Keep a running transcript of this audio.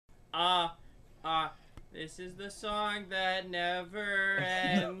This is the song that never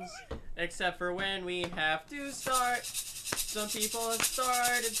ends, except for when we have to start. Some people have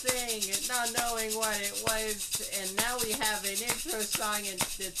started singing it, not knowing what it was, and now we have an intro song, and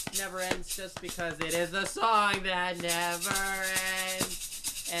it never ends just because it is a song that never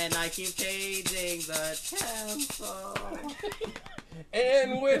ends. And I keep changing the tempo.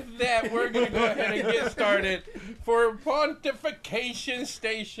 And with that, we're going to go ahead and get started for Pontification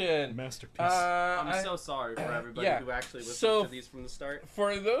Station. Masterpiece. I'm so sorry for everybody who actually listened to these from the start.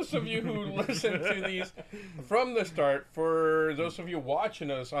 For those of you who listen to these from the start, for those of you watching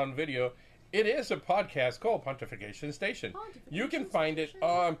us on video, it is a podcast called Pontification Station. You can find it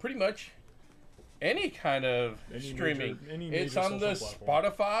on pretty much any kind of streaming. It's on the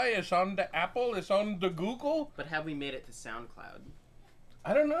Spotify, it's on the Apple, it's on the Google. But have we made it to SoundCloud?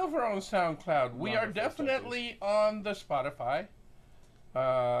 I don't know if we're on SoundCloud. We are definitely on the Spotify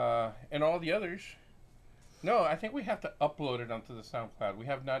and all the others. No, I think we have to upload it onto the SoundCloud. We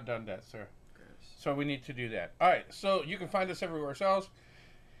have not done that, sir. Gross. So we need to do that. All right, so you can find us everywhere else.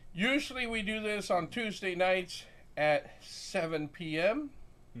 Usually we do this on Tuesday nights at 7 p.m.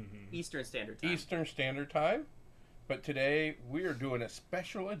 Eastern Standard Time. Eastern Standard Time. But today we are doing a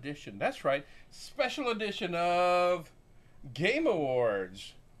special edition. That's right, special edition of Game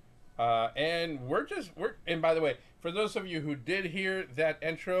Awards. And and by the way, for those of you who did hear that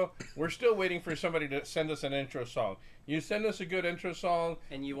intro, we're still waiting for somebody to send us an intro song. You send us a good intro song,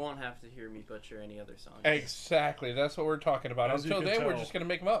 and you won't have to hear me butcher any other songs. Exactly, that's what we're talking about. Until then, we're just going to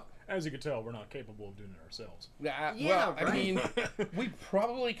make them up. As you can tell, we're not capable of doing it ourselves. Well, right. I mean, we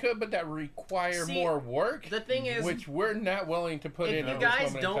probably could, but that require more work. The thing is, which we're not willing to put in. If you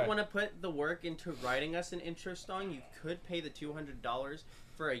guys don't want to put the work into writing us an intro song, you could pay the $200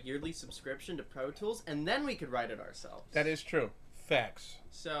 for a yearly subscription to Pro Tools, and then we could write it ourselves. That is true. Facts.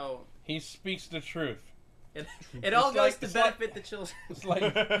 So he speaks the truth. It all goes to benefit the children. It's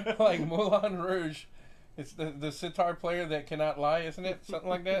like Moulin Rouge. It's the sitar player that cannot lie, isn't it? Something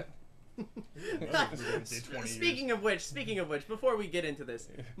like that. Speaking of which, before we get into this,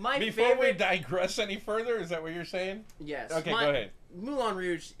 before we digress any further, is that what you're saying? Yes. Okay, go ahead. Moulin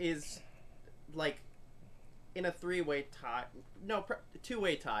Rouge is like in a two-way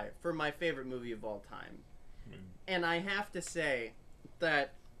tie for my favorite movie of all time, and I have to say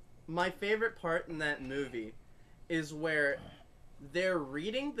that my favorite part in that movie is where they're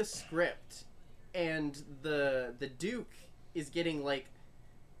reading the script and the Duke is getting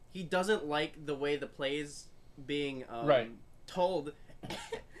he doesn't like the way the play is being told,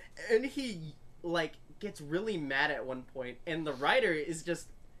 and he gets really mad at one point, and the writer is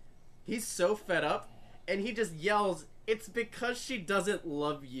he's so fed up, and he just yells, "It's because she doesn't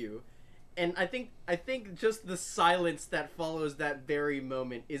love you." And I think just the silence that follows that very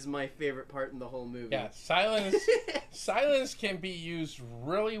moment is my favorite part in the whole movie. Yeah, silence can be used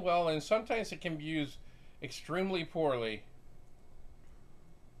really well, and sometimes it can be used extremely poorly.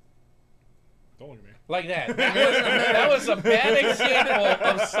 Don't look at me. Like that. That was a bad example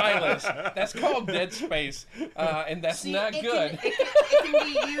of silence. That's called dead space, and that's not good. It can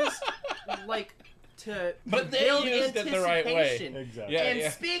be used to build used it the right way. Exactly. Yeah,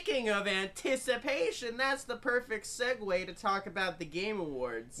 and speaking of anticipation, that's the perfect segue to talk about the Game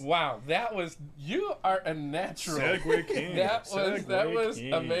Awards. Wow, you are a natural. Segue king. That was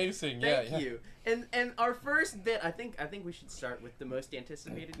amazing. Thank you. And our first bit, I think we should start with the most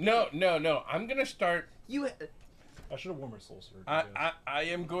anticipated. No. I'm gonna start. I should have worn my soul sword. I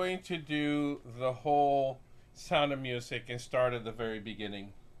am going to do the whole Sound of Music and start at the very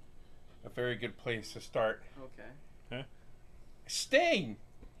beginning. A very good place to start. Okay. Huh? Sting.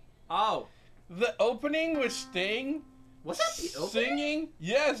 Oh. The opening was Sting. Was that the opening? Singing?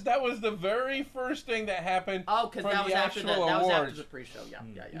 Yes, that was the very first thing that happened. Oh, because that was after the pre-show. Yeah.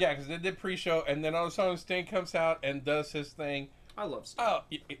 Yeah, because they did pre-show, and then all of a sudden Sting comes out and does his thing. I love Sting. Oh,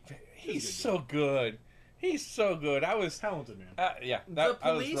 he's so good. He's so good. I was talented, man. That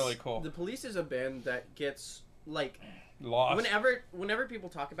was really cool. The Police is a band that gets lost. Whenever people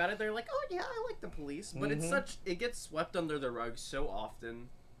talk about it, they're like, "Oh yeah, I like the Police," but it gets swept under the rug so often.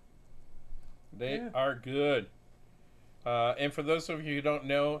 They are good. And for those of you who don't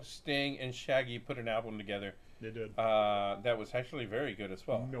know, Sting and Shaggy put an album together. They did. That was actually very good as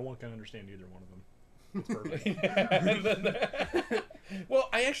well. No one can understand either one of them. It's perfect. Well,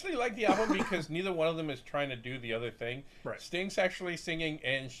 I actually like the album because neither one of them is trying to do the other thing. Right. Sting's actually singing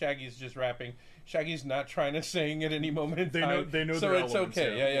and Shaggy's just rapping. Shaggy's not trying to sing at any moment in time. They know so their it's elements,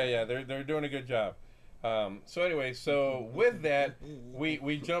 okay. Yeah. They're doing a good job. So anyway, with that,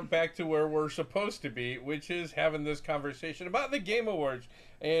 we jump back to where we're supposed to be, which is having this conversation about the Game Awards.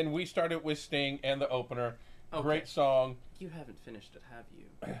 and we started with Sting and the opener. Okay. Great song. You haven't finished it, have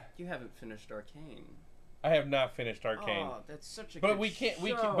you? You haven't finished Arcane. I have not finished Arcane. Oh, that's such a But good we can't.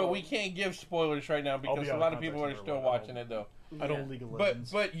 show. But we can't give spoilers right now because be a out lot of of people are context still for everyone. watching it though. I don't Yeah. League of But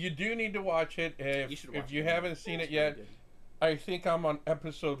Legends. you do need to watch it You should if watch you it. haven't seen It's it yet. really good. I think I'm on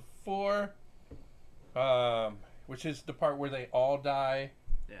episode 4, which is the part where they all die.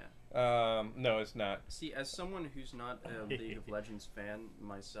 Yeah. No, it's not. See, as someone who's not a League of Legends fan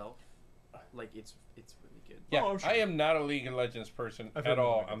myself, like it's really good. Yeah, I'm sure. I am not a League of Legends person I've heard at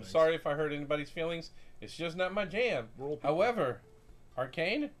all. really good I'm things. sorry if I hurt anybody's feelings. It's just not my jam. We're all people. However,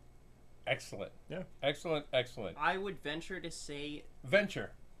 Arcane, excellent. Yeah. Excellent, excellent. I would venture to say,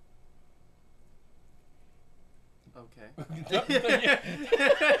 Venture. okay.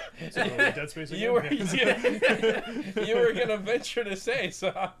 So, Dead Space again? You were Yeah. you were gonna venture to say,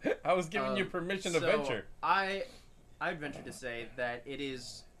 so I was giving you permission to so venture. I'd venture to say that it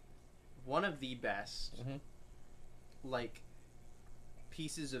is one of the best, Mhm. like,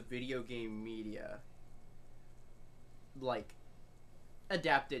 pieces of video game media, like,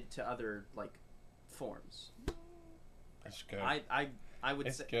 adapted to other, like, forms. That's good. I would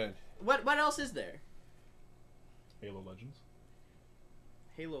It's say. good. What else is there? Halo Legends.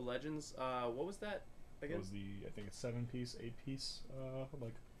 Halo Legends. What was that It again? was I think a 7-piece, 8-piece,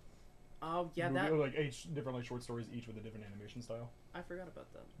 like Oh yeah, movie, that like 8 different like short stories, each with a different animation style. I forgot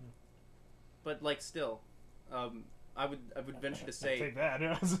about that. Yeah. But like, still, I would venture to say Take that.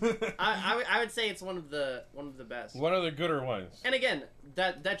 I would say it's one of the best. One of the gooder ones. And again,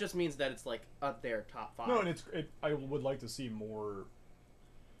 that just means that it's like up there, top 5. No, and I would like to see more.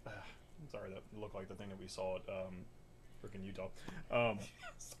 Sorry, that looked like the thing that we saw at freaking Utah.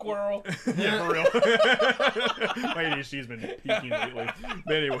 Squirrel. Yeah, for real. My ADHD's been peaking lately.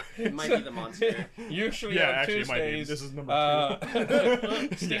 But anyway, It might be the monster. Usually yeah, on actually, it might be. Tuesdays, This is number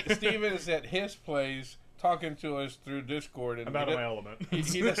 2. Steven's at his place talking to us through Discord, and I'm out of my element.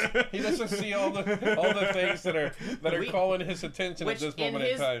 he doesn't see all the things that are We- calling his attention at Which this in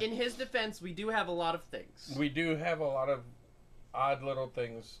moment in time. his defense, we do have a lot of things. We do have a lot of odd little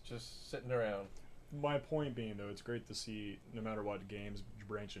things just sitting around. My point being, though, it's great to see, no matter what, games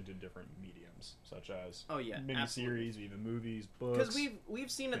branch into different mediums, such as Oh yeah, miniseries, even movies, books. Because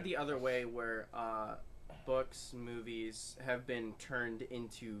we've seen it Yeah. the other way, where books, movies have been turned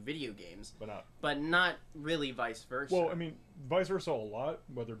into video games, but not really vice versa. Well, I mean, vice versa a lot,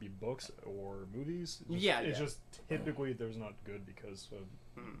 whether it be books or movies. It's just typically there's not good because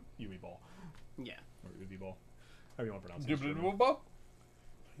of UE Ball. Yeah. Or UE Ball. How do you want to pronounce it? Dubba-dubba-bubba?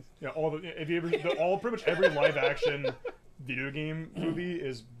 Yeah, pretty much every live action video game movie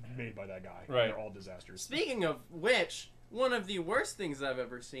is made by that guy. Right. They're all disasters. Speaking of which, one of the worst things I've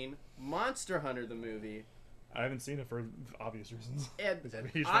ever seen, Monster Hunter the movie. I haven't seen it for obvious reasons. And 'Cause I'm a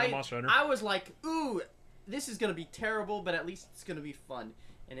huge fan of Monster Hunter. I was like, ooh, this is gonna be terrible, but at least it's gonna be fun.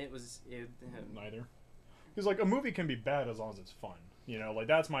 And it was. Neither. Because like a movie can be bad as long as it's fun. You know, like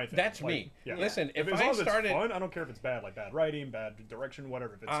that's my thing. That's like, me. Yeah. Listen, If if as I long as started, it's fun, I don't care if it's bad, like bad writing, bad direction,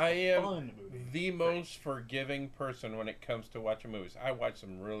 whatever. If it's I a am fun movie. the most forgiving person when it comes to watching movies. I watch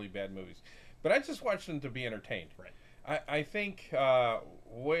some really bad movies, but I just watch them to be entertained. Right. I think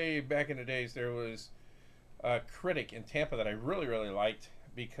way back in the days there was a critic in Tampa that I really, really liked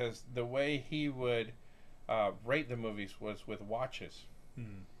because the way he would rate the movies was with watches.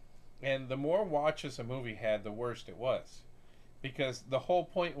 And the more watches a movie had, the worse it was. Because the whole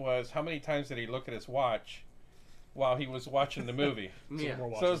point was how many times did he look at his watch while he was watching the movie. Yeah. more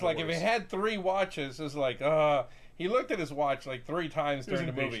So watches, it's like the if worse. it had 3 watches, it's like, he looked at his watch like 3 times It was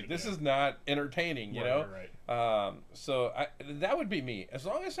during the movie. impatient, This yeah. is not entertaining, you know? Right. So that would be me. As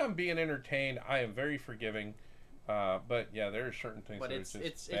long as I'm being entertained, I am very forgiving. But yeah, there are certain things But that it's are just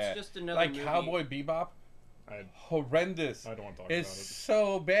it's bad. just another like movie. Cowboy Bebop. I Horrendous. don't want to talk It's about it.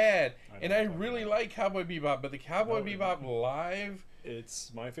 so bad. I don't And I wanna talk really about it. like Cowboy Bebop, but the Cowboy No, Bebop live,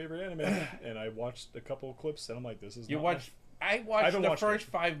 It's my favorite anime, and I watched a couple clips, and I'm like, this is. you not watch. I I watched haven't the watched first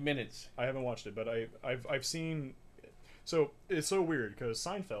it. 5 minutes. I haven't watched it, but I've seen. So it's so weird because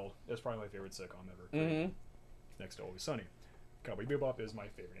Seinfeld is probably my favorite sitcom ever, Mm-hmm. next to Always Sunny. Cowboy Bebop is my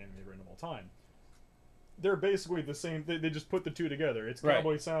favorite anime written of all time. They're basically the same. They just put the two together. It's Right.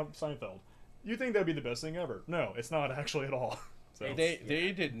 Cowboy Seinfeld. You think that'd be the best thing ever? No, it's not actually at all. So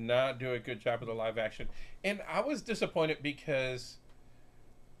They did not do a good job with the live action, and I was disappointed because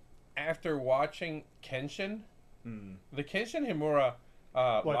after watching Kenshin, the Kenshin Himura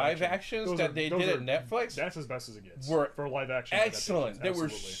live actions Those that are- they those did are- at Netflix That's as best as it gets. were for live action. excellent. They adaptations. were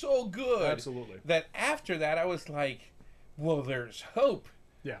Absolutely. so good Absolutely. that after that I was like, well, there's hope.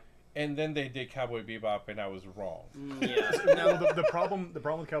 Yeah. and then they did Cowboy Bebop, and I was wrong. Yeah. No, the problem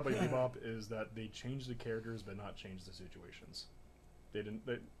with Cowboy Bebop is that they changed the characters but not changed the situations. They didn't.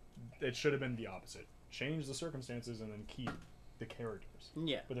 It should have been the opposite. Change the circumstances and then keep the characters.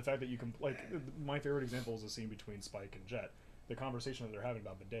 Yeah. But the fact that you can my favorite example is the scene between Spike and Jet. The conversation that they're having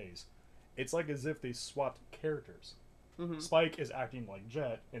about bidets. It's like as if they swapped characters. Mm-hmm. Spike is acting like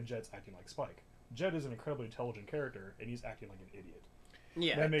Jet, and Jet's acting like Spike. Jet is an incredibly intelligent character, and he's acting like an idiot.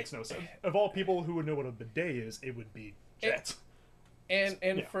 Yeah. That makes no sense. Of all people who would know what a bidet is, it would be Jet.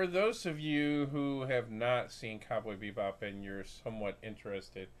 And for those of you who have not seen Cowboy Bebop and you're somewhat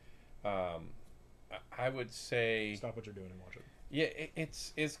interested, I would say Stop what you're doing and watch it. Yeah,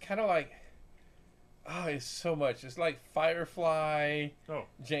 it's kind of like, it's so much. It's like Firefly,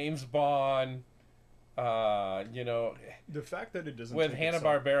 James Bond, the fact that it doesn't with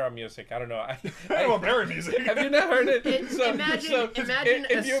Hanna-Barbera music. I don't know. Hanna-Barbera music. Have you not heard it? Imagine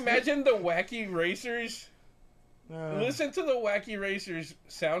if you imagine the Wacky Racers. Listen to the Wacky Racers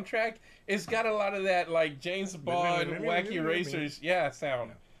soundtrack. It's got a lot of that, like James Bond, Wacky Racers,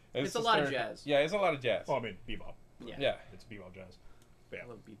 sound. It's a lot of jazz. Yeah, it's a lot of jazz. Oh, I mean, bebop. Yeah. It's bebop jazz. But yeah. I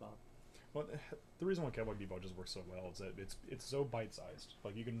love bebop. Well, the reason why Cowboy Bebop just works so well is that it's so bite-sized.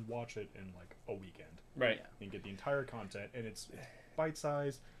 Like, you can watch it in, like, a weekend. Right. Yeah. And get the entire content, and it's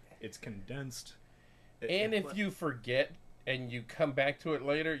bite-sized, it's condensed. And if you forget and you come back to it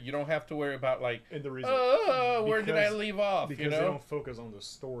later, you don't have to worry about, like, and the reason, where did I leave off? Because they don't focus on the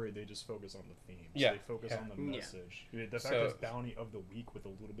story, they just focus on the themes. Yeah. They focus on the message. Yeah. The fact that it's Bounty of the Week with a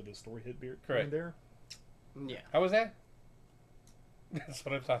little bit of story hit in there. Yeah. How was that? That's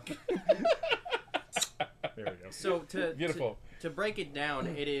what I'm talking. There we go. So beautiful. To break it down,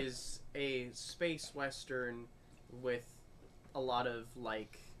 it is a space western with a lot of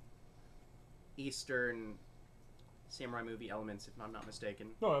like Eastern samurai movie elements, if I'm not mistaken.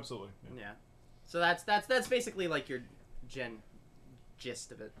 No, absolutely. Yeah. So that's basically like your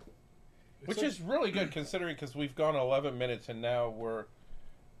gist of it. Which is really good considering because we've gone 11 minutes and now we're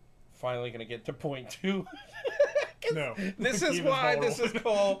finally going to get to point 2. No. This is why this is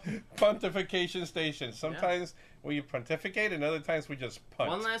called Pontification Station. Sometimes we pontificate and other times we just punt.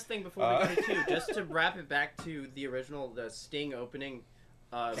 One last thing before we go to 2, just to wrap it back to the original, the Sting opening.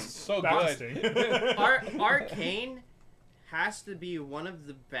 So good. Arcane has to be one of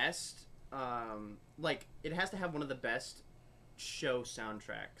the best, it has to have one of the best show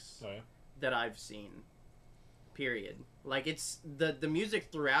soundtracks that I've seen. Period. Like, it's the music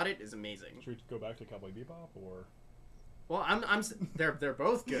throughout it is amazing. Should we go back to Cowboy Bebop or? Well, they're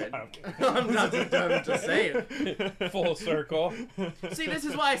both good. Okay. I'm just saying. Full circle. See, this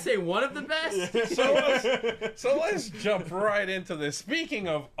is why I say one of the best. So let's jump right into this. Speaking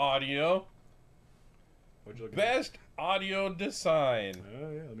of audio, best audio design.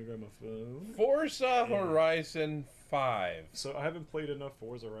 Oh yeah, let me grab my phone. Forza Horizon 5. So I haven't played enough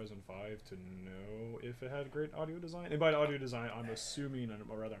Forza Horizon 5 to know if it had great audio design. And by audio design, I'm assuming,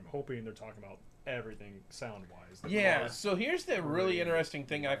 or rather I'm hoping they're talking about everything sound-wise. Yeah, so here's the really interesting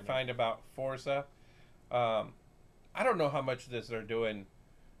thing I find about Forza. I don't know how much of this they're doing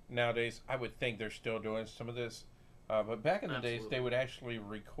nowadays. I would think they're still doing some of this. But back in the days, they would actually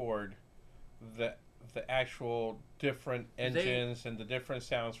record the actual different engines and the different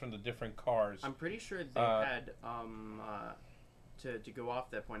sounds from the different cars. I'm pretty sure they had, to go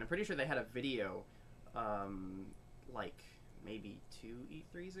off that point, I'm pretty sure they had a video, like, maybe 2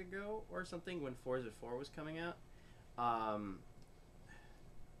 E3s ago or something when Forza 4 was coming out.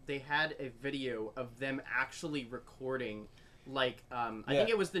 They had a video of them actually recording, like, I think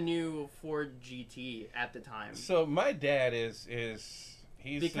it was the new Ford GT at the time. So my dad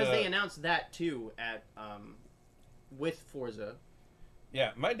he's because they announced that too at with Forza.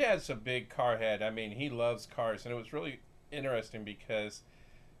 Yeah, my dad's a big car head. I mean, he loves cars, and it was really interesting because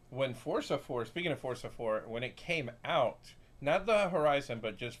when Forza 4, speaking of Forza 4, when it came out, not the Horizon,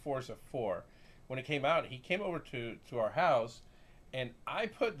 but just Forza 4, when it came out, he came over to our house, and I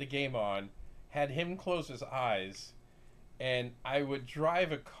put the game on, had him close his eyes, and I would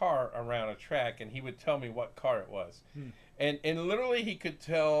drive a car around a track, and he would tell me what car it was. And literally he could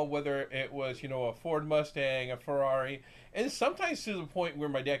tell whether it was, a Ford Mustang, a Ferrari, and sometimes to the point where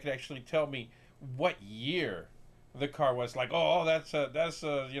my dad could actually tell me what year the car was. Like, oh, that's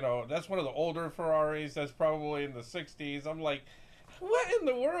one of the older Ferraris. That's probably in the 60s. I'm like, what in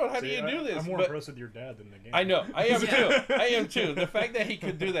the world? How do you do this? I'm more impressed with your dad than the game. I know. I am too. I am too. The fact that he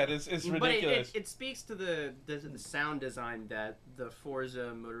could do that is ridiculous. But it speaks to the sound design that the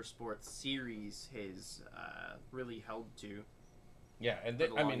Forza Motorsport series has really held to. Yeah, and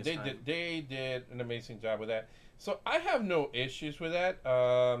they did an amazing job with that. So I have no issues with that.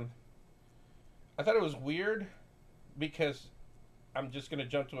 I thought it was weird because I'm just gonna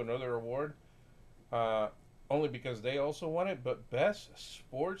jump to another award, only because they also won it. But best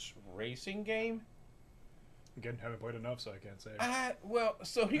sports racing game. Again, haven't played enough, so I can't say. Well,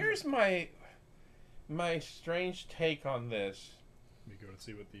 so here's my strange take on this. Let me go and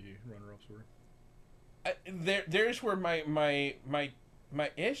see what the runner-ups were. There's where my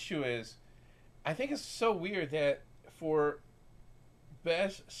issue is. I think it's so weird that for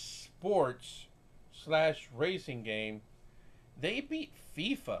best sports / racing game, they beat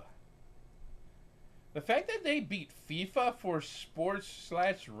FIFA. The fact that they beat FIFA for sports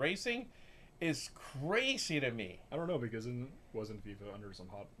 / racing is crazy to me. I don't know, because wasn't FIFA under some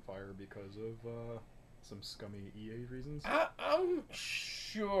hot fire because of some scummy EA reasons? I'm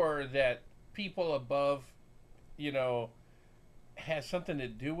sure that people above, has something to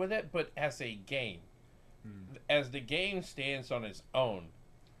do with it, but as a game, as the game stands on its own,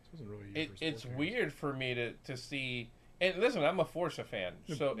 this wasn't really it's weird for me to see. And listen, I'm a Forza fan,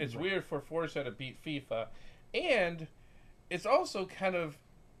 so it's weird for Forza to beat FIFA, and it's also kind of,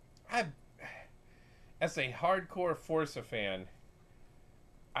 as a hardcore Forza fan,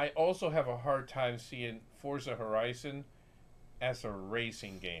 I also have a hard time seeing Forza Horizon as a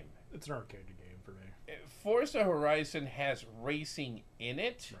racing game. It's an arcade game for me. Forza Horizon has racing in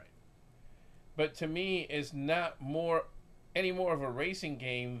it, Right. but to me, it's not any more of a racing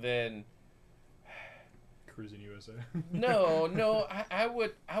game than. Cruising USA. No, I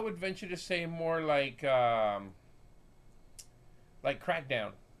would venture to say more like Crackdown.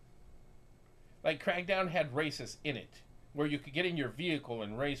 Like Crackdown had races in it, where you could get in your vehicle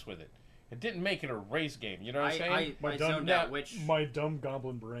and race with it. It didn't make it a race game. You know what I'm saying? I zoned out My dumb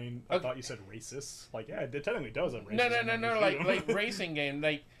goblin brain. I thought you said racist. Like, yeah, it technically does have racism. No. Like racing game.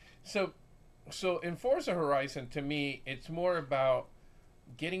 Like so in Forza Horizon, to me, it's more about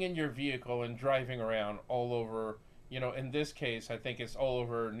getting in your vehicle and driving around all over. In this case, I think it's all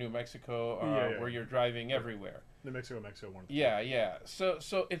over New Mexico, where you're driving everywhere. New Mexico, one. Yeah. So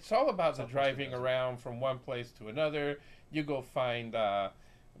it's all about the driving around from one place to another. You go find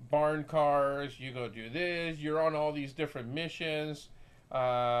barn cars. You go do this. You're on all these different missions,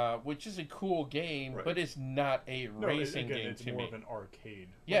 which is a cool game, Right. but it's not a racing game it's to more me. of an arcade.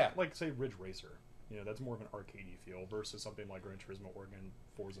 Yeah. Like say Ridge Racer. That's more of an arcadey feel versus something like Gran Turismo or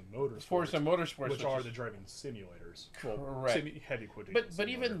Forza Motorsports. Forza Motorsports, which are the driving simulators. Well, correct. Heavy quotation. But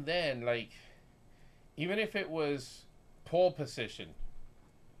even then, like, even if it was pole position,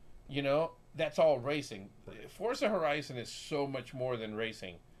 that's all racing. Forza Horizon is so much more than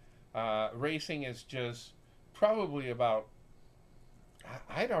racing. Racing is just probably about,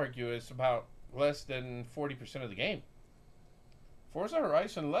 I'd argue, it's about less than 40% of the game. Forza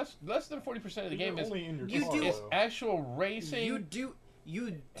Horizon, less than 40% of the game is actual racing.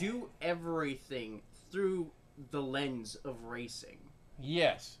 You do everything through the lens of racing.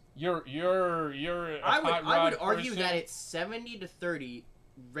 Yes, you're a I would argue person. that it's 70-30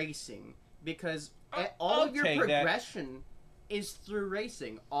 racing because all of your progression is through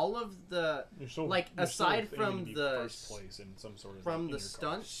racing. All of the aside from the first place in some sort of from the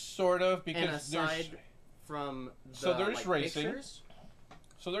stunts, sort of, because and aside from the there's racing. pictures.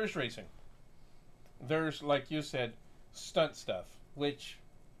 So there's racing. There's, like you said, stunt stuff, which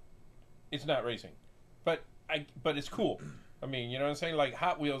is not racing, but it's cool. I mean, you know what I'm saying? Like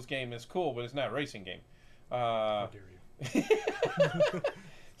Hot Wheels game is cool, but it's not a racing game. How dare you?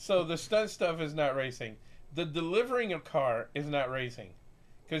 So the stunt stuff is not racing. The delivering a car is not racing,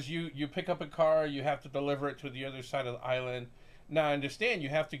 because you pick up a car, you have to deliver it to the other side of the island. Now I understand you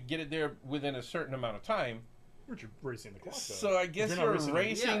have to get it there within a certain amount of time. But you're racing the clock, though. So I guess you're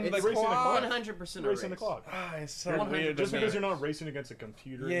racing the racing clock. 100% Racing the clock. It's so weird. Just because you're not racing against a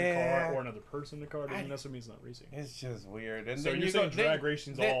computer in the car or another person in the car doesn't necessarily mean it's not racing. It's just weird. And so then you're saying drag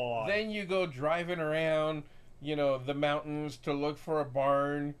racing's all. Then you go driving around, the mountains to look for a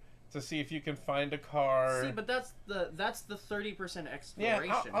barn to see if you can find a car. See, but that's the 30% exploration.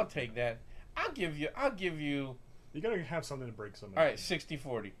 Yeah, I'll take that. I'll give you. You gotta have something to break something. All right,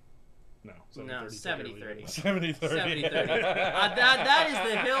 60-40. No, 70-30. 70-30. 70-30. That is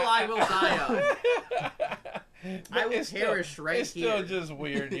the hill I will die on. I will perish right here. It's still just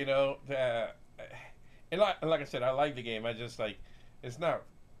weird, and like I said, I like the game. I just it's not.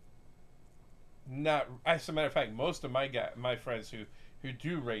 As a matter of fact, most of my friends who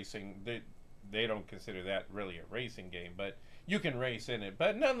do racing, they don't consider that really a racing game, but you can race in it.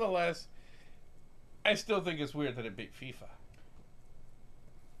 But nonetheless, I still think it's weird that it beat FIFA.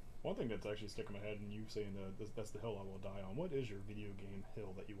 One thing that's actually stuck in my head, and you saying that's the hill I will die on. What is your video game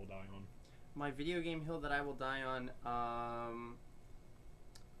hill that you will die on? My video game hill that I will die on.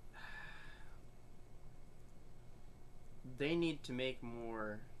 they need to make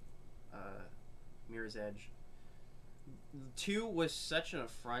more Mirror's Edge. 2 was such an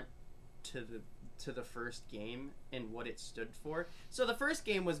affront to the first game and what it stood for. So the first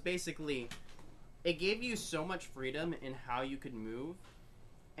game was basically, it gave you so much freedom in how you could move,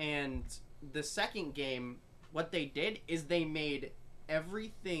 and the second game, what they did is they made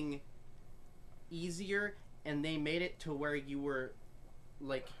everything easier, and they made it to where you were,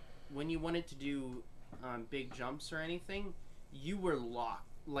 like, when you wanted to do big jumps or anything, you were locked.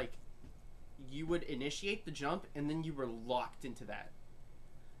 Like, you would initiate the jump, and then you were locked into that.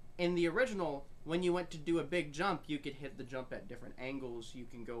 In the original, when you went to do a big jump, you could hit the jump at different angles. You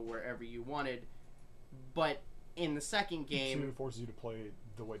can go wherever you wanted. But in the second game, it forces you to play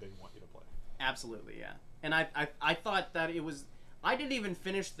the way they want you to play. Absolutely, yeah. And I thought that it was... I didn't even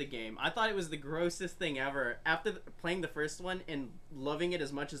finish the game. I thought it was the grossest thing ever. After playing the first one and loving it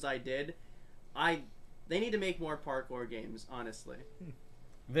as much as I did, they need to make more parkour games, honestly.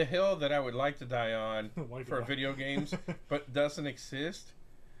 The hill that I would like to die on for video games, but doesn't exist.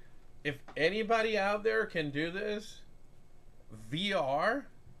 If anybody out there can do this, VR,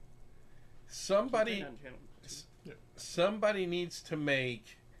 somebody needs to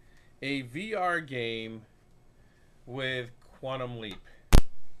make a VR game with Quantum Leap.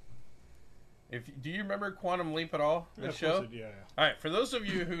 Do you remember Quantum Leap at all? The show? Yeah. All right. For those of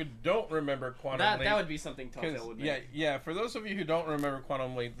you who don't remember Quantum Leap, that would be something Telltale would make. Yeah. For those of you who don't remember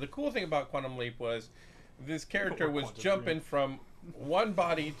Quantum Leap, the cool thing about Quantum Leap was this character was jumping from one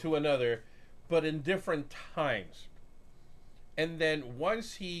body to another, but in different times. And then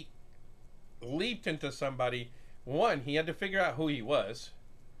once he leaped into somebody, he had to figure out who he was.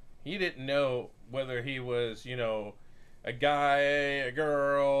 He didn't know whether he was, a guy, a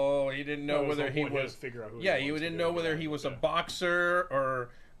girl. He didn't know whether he was. He didn't know whether he was a boxer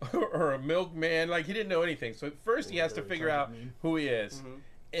or a milkman. Like, he didn't know anything. So first he has to figure out who he is,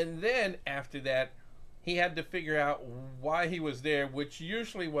 and then after that, he had to figure out why he was there, which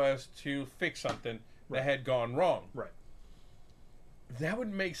usually was to fix something that had gone wrong. Right. That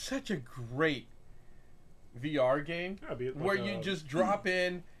would make such a great VR game where you just drop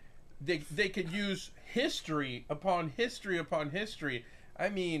in. They could use history upon history upon history. I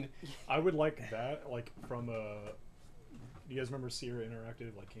mean, I would like that, like from you guys remember Sierra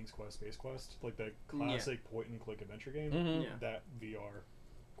Interactive, like King's Quest, Space Quest, like that classic point and click adventure game? Mm-hmm. Yeah. That VR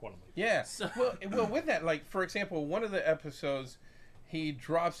Quantum Leap. Yeah. Well, with that, like, for example, one of the episodes, he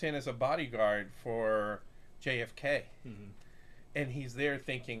drops in as a bodyguard for JFK, and he's there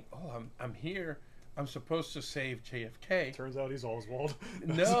thinking, "Oh, I'm here. I'm supposed to save JFK." Turns out he's Oswald.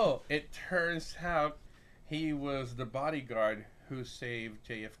 No, it turns out he was the bodyguard who saved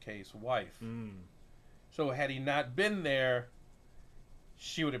JFK's wife. So had he not been there,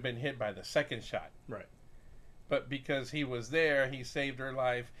 she would have been hit by the second shot. Right. But because he was there, he saved her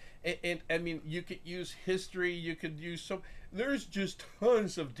life. And I mean, you could use history. You could use there's just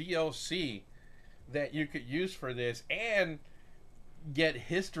tons of DLC that you could use for this, and get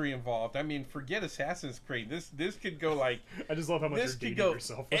history involved. I mean, forget Assassin's Creed. This could go like. I just love how much this you're could dating go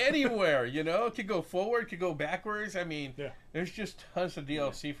yourself. anywhere. It could go forward, could go backwards. I mean, yeah. There's just tons of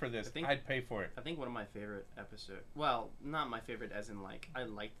DLC for this. I'd pay for it. I think one of my favorite episodes. Well, not my favorite, as in like I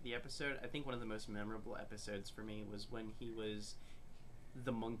liked the episode. I think one of the most memorable episodes for me was when he was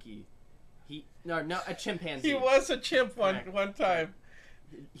the monkey. A chimpanzee. He was a chimp one time.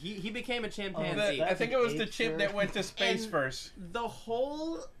 He became a chimpanzee. I think it was the chimp that went to space first. The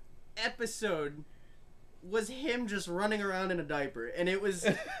whole episode was him just running around in a diaper, and it was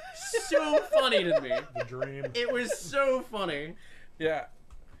so funny to me. The dream. It was so funny. Yeah.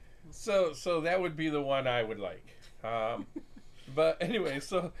 So that would be the one I would like. But anyway,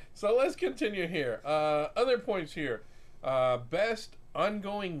 so let's continue here. Other points here. Best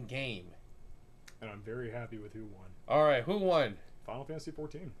ongoing game. And I'm very happy with who won. All right, who won? Final Fantasy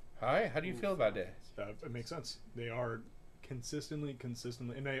 14. All right, how do you feel about that? It makes sense. They are consistently,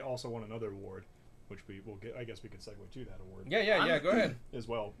 and they also won another award, which we will get. I guess we can segue to that award. Yeah. Go ahead. As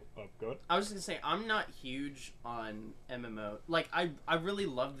well. Go ahead. I was just gonna say I'm not huge on MMO. Like I really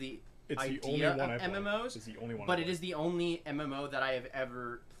love the idea of MMOs. It's the only one. But it is the only MMO that I have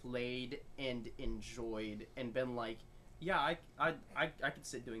ever played and enjoyed and been like, yeah, I could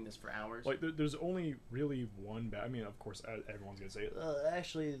sit doing this for hours. Like, there's only really one bad. I mean, of course, everyone's gonna say,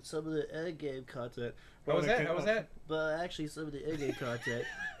 actually, some of the end game content. How was that? But actually, some of the end game content.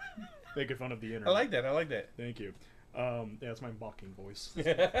 Making fun of the internet. I like that. Thank you. Yeah, it's my mocking voice.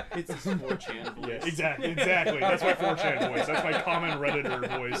 It's a 4chan voice. Yeah, exactly. That's my 4chan voice. That's my common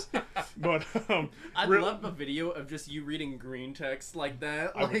Redditor voice. But I'd love a video of just you reading green text like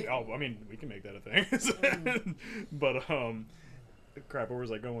that. Like, I mean, we can make that a thing. But crap, where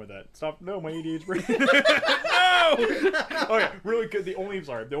was I going with that? Stop! No, my ADHD. No. Okay, really good. The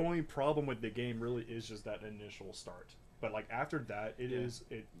only problem with the game really is just that initial start. But like after that,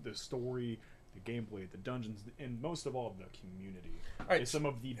 the story, the gameplay, the dungeons, and most of all, the community is some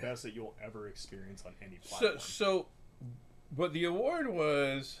of the best that you'll ever experience on any platform. But the award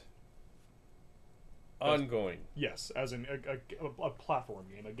was ongoing. Yes, as in a platform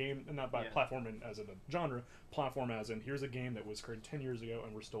game, a game, not by platform as in a genre, platform as in here's a game that was created 10 years ago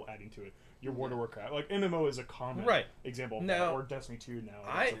and we're still adding to it. Your World of Warcraft, like MMO is a common example of that, or Destiny 2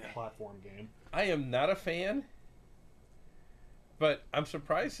 now, it's a platform game. I am not a fan, but I'm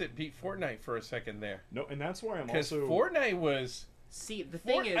surprised it beat Fortnite for a second there. No, and that's why I'm also... Because Fortnite was... See, the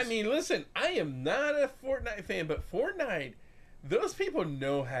thing is... I mean, listen, I am not a Fortnite fan, but Fortnite... Those people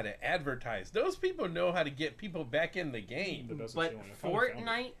know how to advertise. Those people know how to get people back in the game. But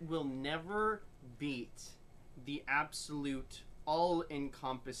Fortnite will never beat the absolute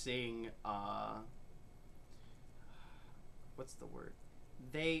all-encompassing, what's the word?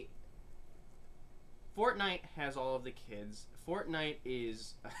 Fortnite has all of the kids. Fortnite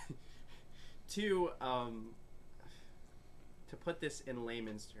is, to put this in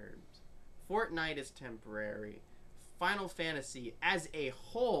layman's terms, Fortnite is temporary. Final Fantasy as a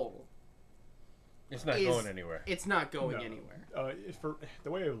whole, it's not going anywhere. It's not going anywhere. For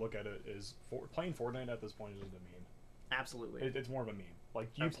the way I look at it is, playing Fortnite at this point is just a meme. Absolutely, it's more of a meme. Like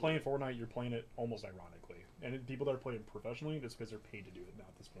you playing Fortnite, you're playing it almost ironically, and people that are playing professionally, it's because they're paid to do it now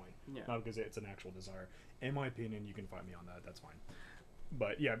at this point, not because it's an actual desire. In my opinion, you can find me on that. That's fine.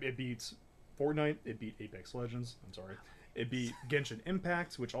 But yeah, it beats Fortnite. It beat Apex Legends. I'm sorry. It beat Genshin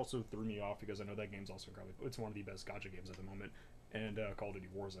Impact, which also threw me off because I know that game's also probably it's one of the best gacha games at the moment, and Call of Duty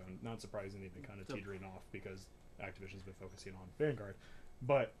Warzone. Not surprising they've been kind of teetering off because Activision's been focusing on Vanguard,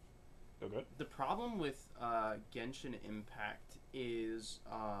 but good. The problem with Genshin Impact is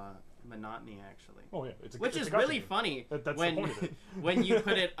monotony, actually. Oh yeah, which is really funny when you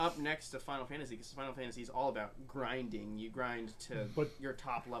put it up next to Final Fantasy, because Final Fantasy is all about grinding. You grind to your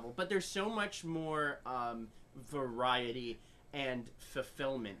top level, but there's so much more variety and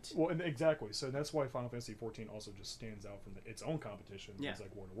fulfillment. Well, and exactly. So that's why Final Fantasy XIV also just stands out from its own competition. Things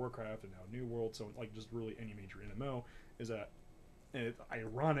like World of Warcraft and now New World. So like just really any major MMO is that. And it's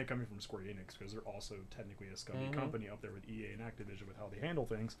ironic coming from Square Enix because they're also technically a scummy company up there with EA and Activision with how they handle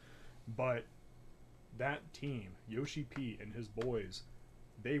things. But that team, Yoshi P and his boys,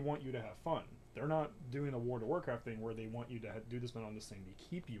 they want you to have fun. They're not doing a World of Warcraft thing where they want you to do this monotonous thing to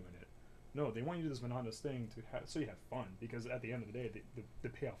keep you in it. No, they want you to do this monotonous thing so you have fun, because at the end of the day, the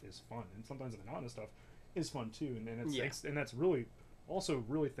payoff is fun, and sometimes the monotonous stuff is fun too, and that's really also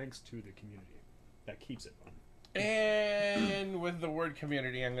really thanks to the community that keeps it fun. And with the word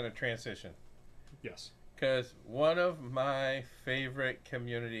community, I'm going to transition. Yes. Because one of my favorite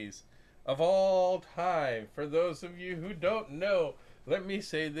communities of all time, for those of you who don't know, let me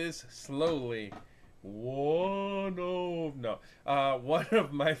say this slowly. One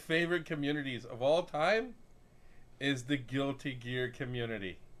of my favorite communities of all time is the Guilty Gear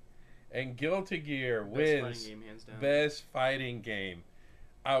community. And Guilty Gear wins Best Fighting Game.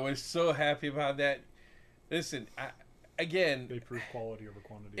 I was so happy about that. Listen, again, they prove quality over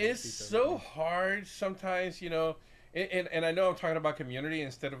quantity. It's so hard sometimes, and I know I'm talking about community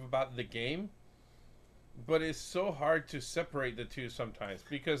instead of about the game, but it's so hard to separate the two sometimes,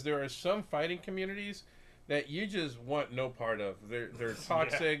 because there are some fighting communities that you just want no part of. They're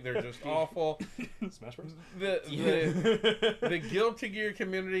toxic. They're just awful. Smash Bros. The Guilty Gear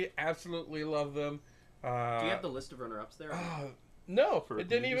community, absolutely love them. Do you have the list of runner-ups there? No, it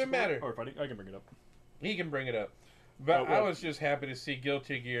didn't even matter. Or fighting, I can bring it up. He can bring it up. But I was just happy to see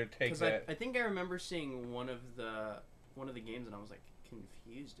Guilty Gear take that. I think I remember seeing one of the games, and I was like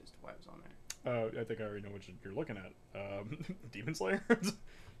confused as to why it was on there. I think I already know what you're looking at. Demon Slayer.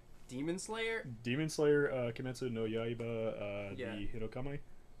 Demon Slayer. Demon Slayer, Kimetsu no Yaiba, the Hinokami.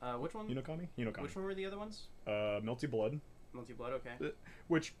 Which one? Hinokami. Which one were the other ones? Melty Blood. Melty Blood. Okay.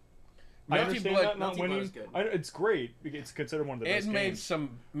 Which. Melty Blood is good. It's great. It's considered one of the best games. It made some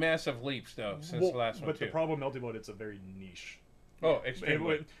massive leaps, though, since the last one, but the problem with Melty Blood, it's a very niche. Oh,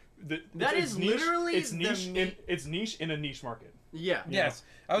 extremely. That is literally it's niche. It's niche in a niche market. Yeah. Yes.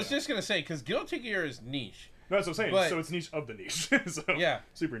 I was just going to say, because Guilty Gear is niche. No, that's what I'm saying. So it's niche of the niche. So, yeah.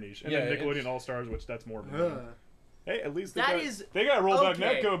 Super niche. And then Nickelodeon All-Stars, which that's more of a Hey, at least That is they got rollback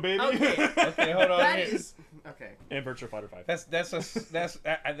okay. netcode, baby. Okay. Okay, hold on. That here. is okay. And Virtua Fighter 5.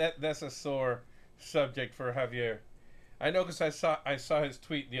 That's a sore subject for Javier. I know because I saw his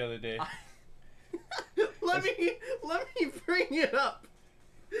tweet the other day. let me bring it up.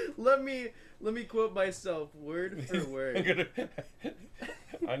 Let me quote myself word for word.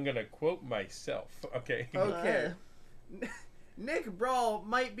 I'm gonna quote myself. Okay. Okay. Nick Brawl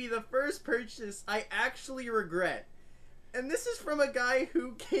might be the first purchase I actually regret. And this is from a guy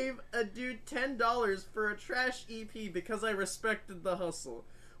who gave a dude $10 for a trash EP because I respected the hustle.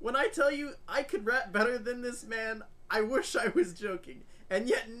 When I tell you I could rap better than this man, I wish I was joking. And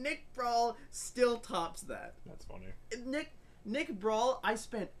yet Nick Brawl still tops that. That's funny. Nick Brawl, I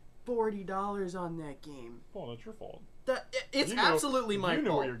spent $40 on that game. Well, that's your fault. It's You know- absolutely my You know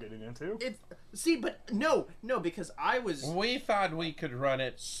fault. what you're getting into. No, because I was We thought we could run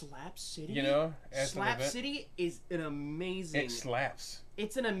it, Slap City. you know, as an Slap event. City is an amazing. It slaps.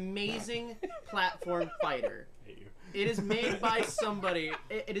 It's an amazing platform fighter. I hate you. It is made by somebody.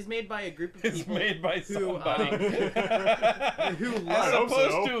 It is made by a group of It's people. made by who, somebody. who as love- hope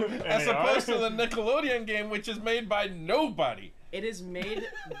so. as NAR. opposed to the Nickelodeon game, which is made by nobody. It is made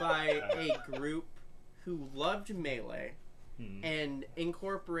by a group who loved Melee and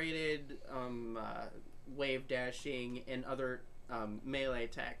incorporated wave dashing and other Melee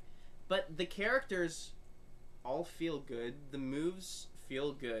tech. But the characters all feel good. The moves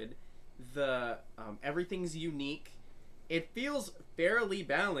feel good. The everything's unique. It feels fairly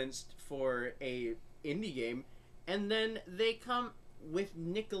balanced for a indie game. And then they come with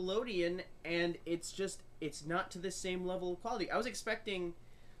Nickelodeon, and it's not to the same level of quality. I was expecting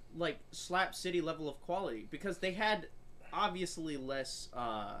like Slap City level of quality because they had obviously less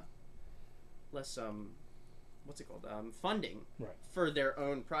what's it called, funding Right. for their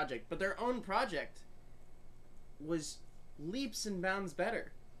own project, but their own project was leaps and bounds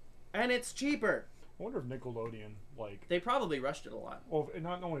better, and it's cheaper. I wonder if Nickelodeon, like, They probably rushed it a lot. well,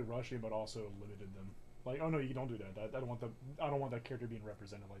 not only rushing but also limited them. Like, oh no, you don't do that. I don't want that character being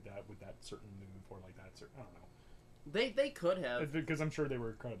represented like that with that certain move or like that certain. I don't know. They could have. Because I'm sure they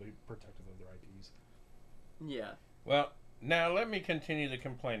were incredibly protective of their IPs. Yeah. Well, now let me continue the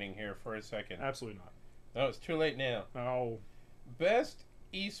complaining here for a second. Absolutely not. No, it's too late now. Oh, Best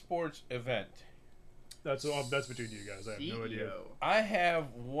esports event. that's between you guys. I have no idea. CEO. I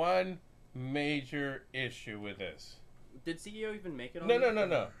have one major issue with this. Did CEO even make it on No, there?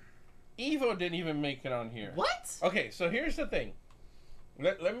 no. Evo didn't even make it on here. What? Okay, so here's the thing.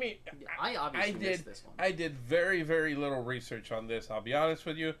 Let me. I obviously missed this one. I did very, very little research on this. I'll be honest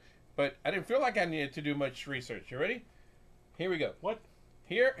with you, but I didn't feel like I needed to do much research. You ready? Here we go. What?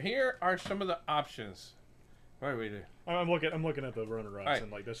 Here are some of the options. Wait. I'm looking at the runner-ups Alright.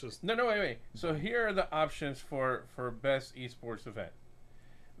 and like that's just No, wait. So here are the options for best esports event.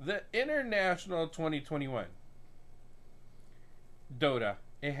 The International 2021. Dota.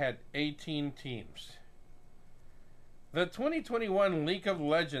 It had 18 teams. The 2021 League of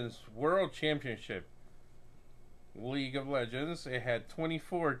Legends World Championship. League of Legends. It had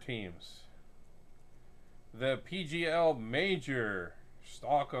 24 teams. The PGL Major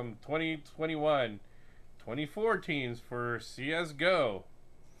Stockholm 2021. 24 teams for CSGO.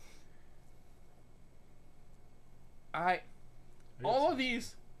 All of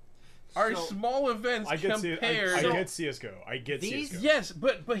these are So- small events I get compared. I get CS:GO. I get These- CS:GO. Yes,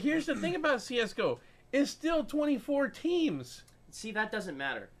 but here's the thing about CS:GO. It's still 24 teams. See, that doesn't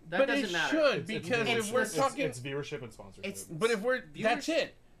matter. That But doesn't it matter. should, because it's if we're the- talking, it's viewership and sponsorship. It's- but if we're that's Viewership-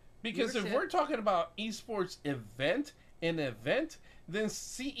 it. Because if viewership- we're talking about esports an event, then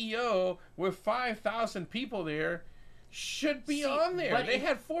CEO with 5,000 people there should be See, on there. but They it-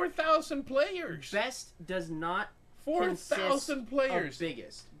 had 4,000 players. Best does not 4,000 players. of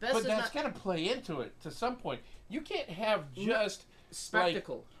biggest. Best But does that's not got to play into it to some point. You can't have just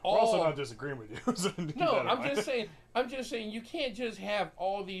spectacle. We're also all. not disagreeing with you. So keep No, that in I'm mind. just saying. I'm just saying you can't just have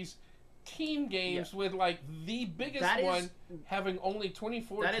all these team games with like the biggest That is- one having only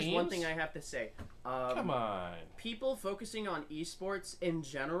 24 That teams. is one thing I have to say. Come on. People focusing on esports in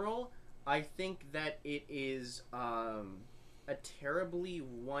general, I think that it is a terribly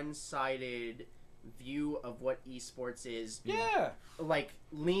one-sided view of what esports is. Yeah. Like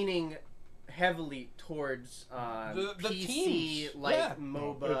leaning heavily towards The PC, teams, like yeah.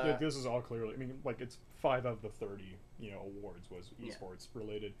 MOBA. This is all clearly. I mean, like it's 5 of the 30 awards was Yeah. esports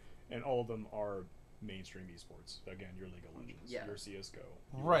related, and all of them are mainstream esports. Again, your League of Legends, Yeah. your CS:GO,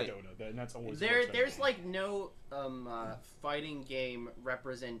 your Right. Dota, and that's always There's like no fighting game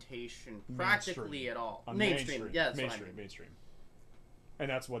representation practically Mainstream. at all. On Mainstream, yeah, that's what I mainstream, mean. mainstream. And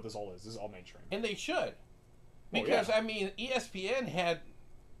that's what this all is. This is all mainstream. And they should. Because yeah. I mean, ESPN had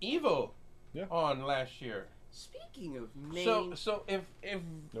Evo Yeah. on last year. Speaking of main, So if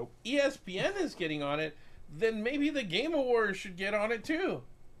Nope. ESPN is getting on it, then maybe the Game Awards should get on it too.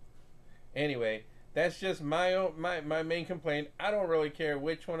 Anyway, that's just my main complaint. I don't really care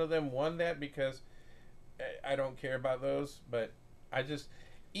which one of them won that because I don't care about those. But I just,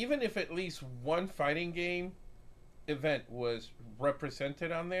 even if at least one fighting game event was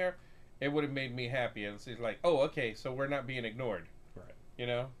represented on there, it would have made me happy. It's like, oh, okay, so we're not being ignored, Right. you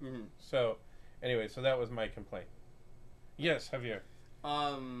know. Mhm. So, anyway, so that was my complaint. Yes, Javier.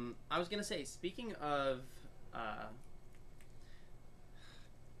 I was gonna say, speaking of,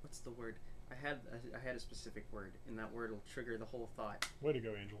 what's the word? I had a specific word, and that word will trigger the whole thought. Way to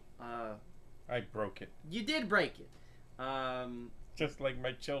go, Angel. I broke it. You did break it. Just like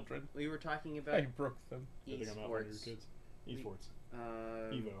my children. We were talking I about broke them. I think I'm not one of your esports. kids. Esports.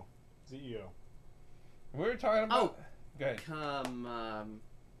 Um, Evo. CEO. We were talking about. Go ahead.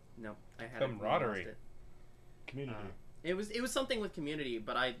 No, I had Camaraderie. lost it. Community. It was something with community,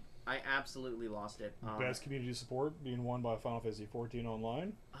 but I absolutely lost it. Best community support being won by Final Fantasy 14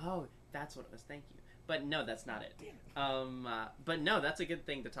 Online. Oh, that's what it was. Thank you. But no, that's not it. But no, that's a good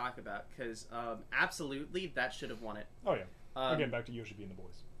thing to talk about because absolutely that should have won it. Oh yeah. Again, back to Yoshi being the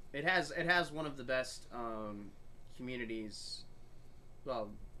boys. It has one of the best communities. Well,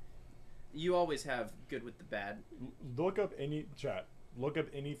 you always have good with the bad. Look up any chat. Look up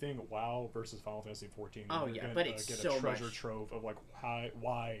anything WoW versus Final Fantasy 14. Oh, You're yeah, gonna, but it's get so a treasure much. trove of like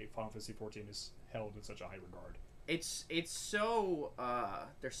why Final Fantasy 14 is held in such a high regard. It's so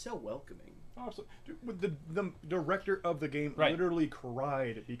they're so welcoming. Oh, absolutely. Dude, with the director of the game Right. literally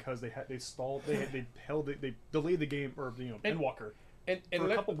cried because they delayed the game or Endwalker And for a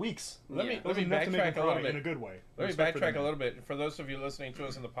let, couple weeks. let Yeah. me It was let me enough to make him backtrack a little cry in bit. a good way. Let me Respect for backtrack them. a little bit. For those of you listening to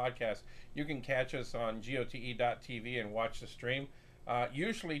us in the podcast, you can catch us on gote.tv and watch the stream.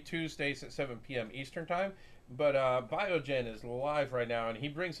 Usually Tuesdays at 7 p.m. Eastern Time. But Biogen is live right now, and he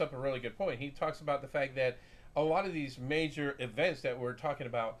brings up a really good point. He talks about the fact that a lot of these major events that we're talking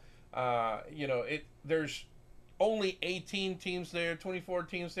about, there's only 18 teams there, 24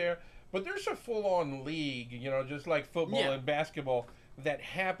 teams there, but there's a full-on league, just like football Yeah. and basketball, that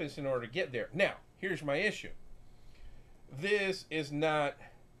happens in order to get there. Now, here's my issue. This is not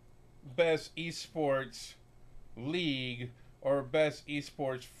best esports league or best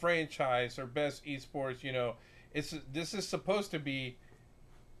esports franchise or best esports, this is supposed to be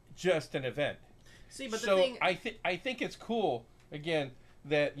just an event. See, but So the thing, I think it's cool again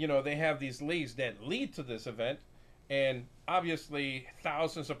that they have these leagues that lead to this event, and obviously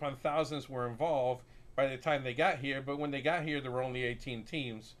thousands upon thousands were involved by the time they got here. But when they got here, there were only 18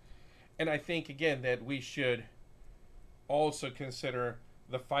 teams, and I think again that we should also consider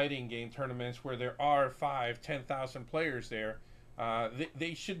the fighting game tournaments where there are 5,000-10,000 players there.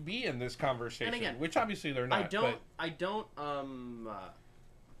 They should be in this conversation, again, which obviously they're not.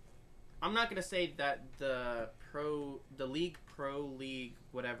 I'm not gonna say that the league pro league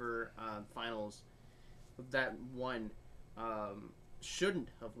whatever finals that won shouldn't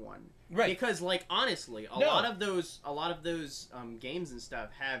have won, Right. Because honestly, a No. lot of those games and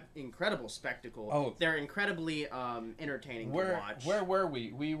stuff have incredible spectacle. Oh. They're incredibly entertaining to watch. Where were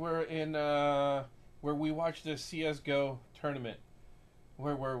we? We were in where we watched the CS:GO tournament.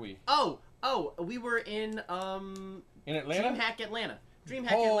 Where were we? Oh, we were in In Atlanta. DreamHack Atlanta.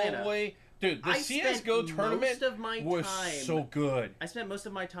 DreamHack Atlanta. Holy, dude, the I CS:GO spent tournament most of my was time- so good. I spent most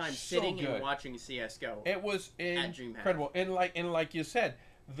of my time So sitting good. and watching CS:GO. It was At DreamHack. incredible, and like you said,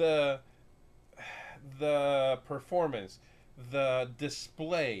 the performance, the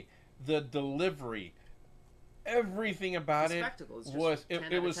display, the delivery, everything about The it spectacle is just was 10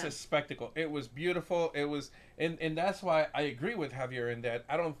 out it of was 10. a spectacle. It was beautiful. It was, and that's why I agree with Javier in that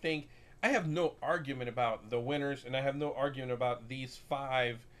I have no argument about the winners, and I have no argument about these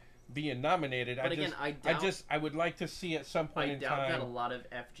 5 being nominated. But again, I would like to see at some I point in doubt time. that a lot of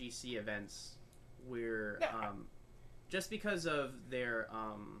FGC events were No. just because of their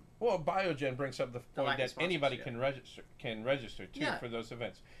Well, Biogen brings up the point lack of that anybody sponsorship. can register too Yeah. for those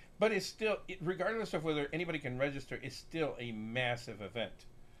events. But it's still, regardless of whether anybody can register, it's still a massive event.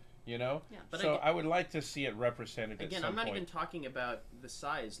 Yeah, but so again, I would like to see it represented at again, some I'm not point. even talking about the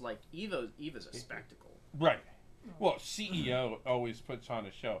size. Like Evo's a spectacle. Right. Well, CEO always puts on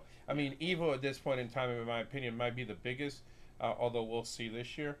a show. I mean, Evo at this point in time, in my opinion, might be the biggest, although we'll see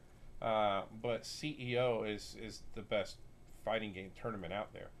this year. But CEO is the best fighting game tournament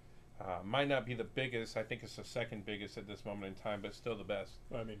out there. Might not be the biggest. I think it's the second biggest at this moment in time, but still the best.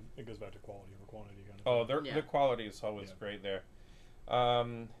 I mean, it goes back to quality over quantity. Kind of Oh, thing. the quality is always Yeah. great there.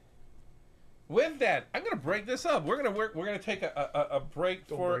 with that, I'm gonna break this up. We're gonna take a break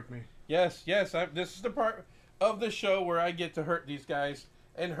Don't for. break me. Yes. This is the part of the show where I get to hurt these guys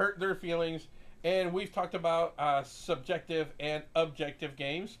and hurt their feelings. And we've talked about subjective and objective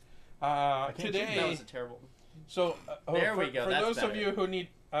games. Today, That was a terrible. so There we go, For that's those of better. you who need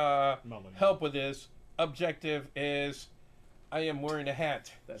Melon. help with this, objective is I am wearing a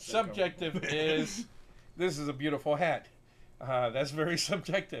hat. That's Subjective is this is a beautiful hat. That's very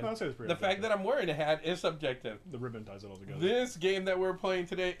subjective. I'll say it's pretty The fact objective. that I'm wearing a hat is subjective. The ribbon ties it all together. This game that we're playing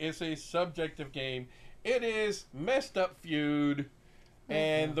today is a subjective game. It is Messed Up Feud.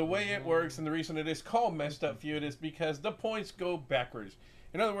 And the way it works and the reason it is called Messed Up Feud is because the points go backwards.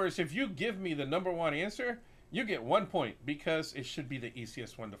 In other words, if you give me the number one answer, you get 1 point because it should be the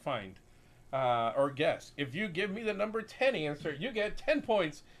easiest one to find or guess. If you give me the number 10 answer, you get 10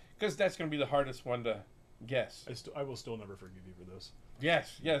 points because that's going to be the hardest one to guess. I will still never forgive you for this.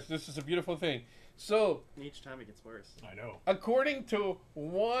 Yes, this is a beautiful thing. So, Each time it gets worse. I know. according to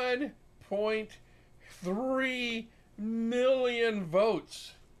 1.3 million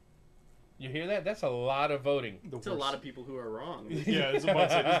votes. You hear that? That's a lot of voting. It's a lot of people who are wrong. Yeah, it's about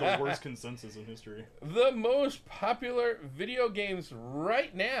to say this is the worst consensus in history. The most popular video games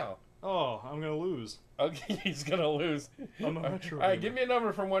right now. Oh, I'm gonna lose. Okay, he's gonna lose. I'm a retro All right, gamer. give me a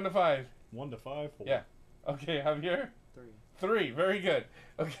number from 1 to 5. 1 to 5. 4. Yeah. Okay, Javier? 3. 3. Very good.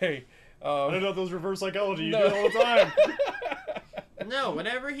 Okay. I don't know those reverse psychology. You No. do it all the time. No,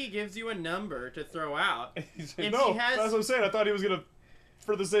 whenever he gives you a number to throw out, He said, If No, he has- that's what I'm saying. I thought he was gonna,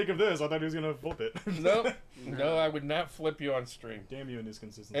 for the sake of this, I thought he was gonna flip it. no, no, I would not flip you on stream. Damn you and his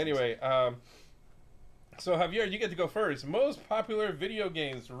consistency. Anyway, so Javier, you get to go first. Most popular video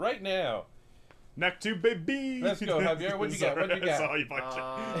games right now. Neck 2, baby. Let's go, Javier. What you got? What you got? I saw you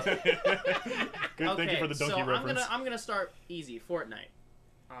punch it. Good. okay, Thank you for the donkey so reference. I'm gonna start easy. Fortnite,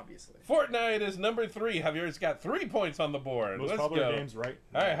 obviously. Fortnite is number 3. Javier's got 3 points on the board. Most Let's popular go. games, right?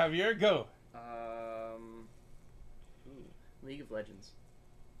 All right, Javier, go. League of Legends.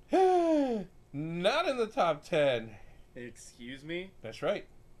 Not in the top 10. Excuse me. That's right.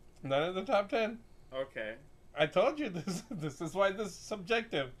 Not in the top 10. Okay. I told you this. This is why this is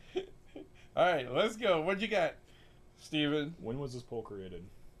subjective. All right, let's go. What you got, Steven? When was this poll created?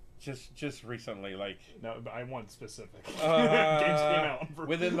 Just recently, like No, but I want specific. Games uh, came out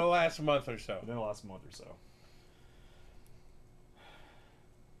within the last month or so. within the last month or so.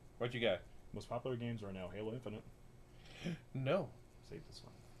 What you got? Most popular games right now: Halo Infinite. No. Save this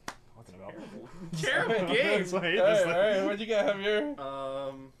one. Talking about. Terrible game. That's why I hate All this right, thing. all right. What you got,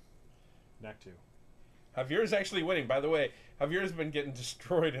 Javier? Knack 2. Javier's actually winning. By the way, Javier's been getting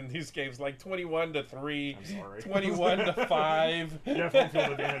destroyed in these games, like 21 to 3, I'm sorry. 21 to 5. Yeah, I feel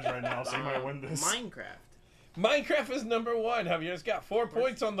the damage right now, so you might win this. Minecraft. Minecraft is number 1. Javier's got 4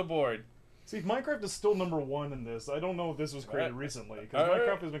 points on the board. See, Minecraft is still number 1 in this. I don't know if this was created Alright. recently, because Alright.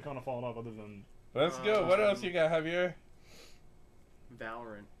 Minecraft has been kind of falling off other than... Let's go. What else you got, Javier?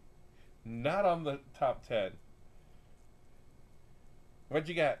 Valorant. Not on the top 10. What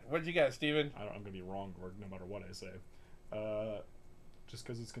you got? What you got, Steven? I'm going to be wrong or no matter what I say. Just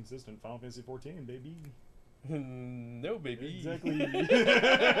because it's consistent. Final Fantasy 14, baby. No, baby. Exactly. That's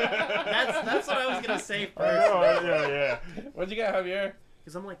what I was gonna say I know, first. yeah. What you got, Javier?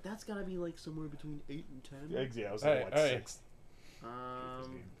 Because I'm like, that's gotta be like somewhere between 8 and 10. Yeah, I was Alright, like alright. 6th.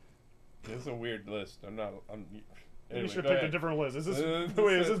 This is a weird list. I'm not. You Anyway, should go pick a ahead. different list. Is this Uh,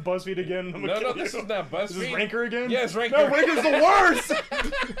 wait? Is this BuzzFeed again? I'm No, gonna no, kill this you. is not BuzzFeed. Is this Ranker again? Yes, Ranker. No, Ranker's the worst.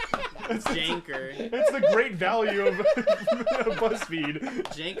 Janker. It's the great value of BuzzFeed.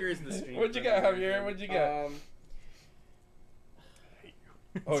 Janker is the stream. What you got, Javier? What you got?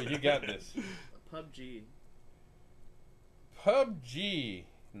 Oh, you got this. PUBG. PUBG.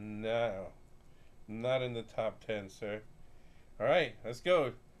 No. Not in the top 10, sir. All right, let's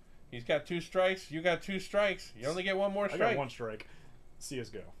go. He's got 2 strikes. You got 2 strikes. You only get 1 more I strike. got 1 strike.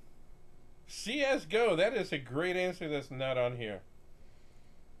 CS:GO. CSGO. That is a great answer that's not on here.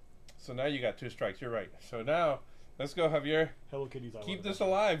 So now you got 2 strikes. You're right. So now, let's go, Javier. Hello Kitty's Island. Keep this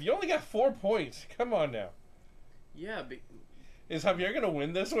alive. You only got 4 points. Come on now. Yeah, but Is Javier going to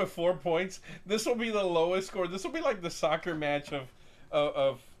win this with 4 points? This will be the lowest score. This will be like the soccer match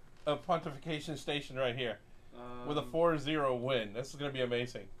of Pontification Station right here. With a 4-0 win. This is going to be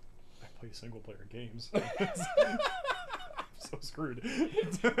amazing. I play single-player games. So screwed.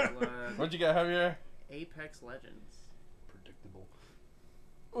 What you got, Javier? Apex Legends. Predictable.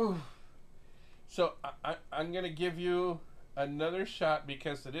 Ooh. So I'm going to give you another shot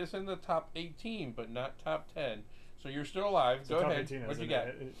because it is in the top 18, but not top 10. So you're still alive. So Go top ahead. 18 What is you in, got?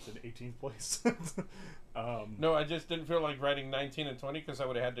 It's in 18th place. No, I just didn't feel like writing 19 and 20 because I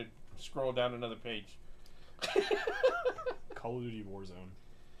would have had to scroll down another page. Call of Duty Warzone.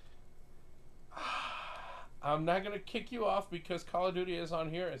 I'm not going to kick you off because Call of Duty is on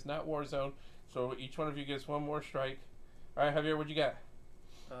here. It's not Warzone. So each one of you gets one more strike. All right, Javier, what you got?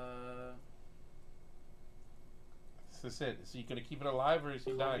 This is it. Is he going to keep it alive or is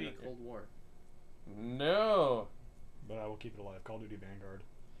he Call of dying? Duty Cold War. No. But I will keep it alive. Call of Duty Vanguard.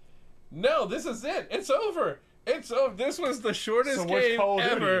 No, this is it. It's over. It's over. This was the shortest So what's game Call of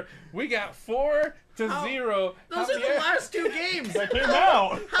ever. Duty? We got 4-0. Those are the last 2 games. That came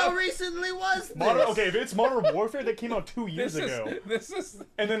out. How recently was this? Okay, if it's Modern Warfare, that came out 2 years ago. This is.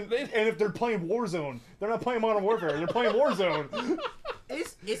 And then, and if they're playing Warzone, they're not playing Modern Warfare. They're playing Warzone.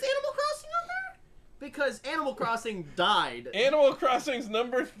 Is Animal Crossing on there? Because Animal Crossing died. Animal Crossing's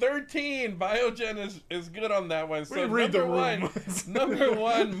number 13. Biogen is good on that one. So read the number room. one, number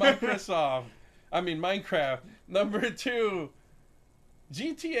 1, Microsoft. I mean Minecraft. Number 2,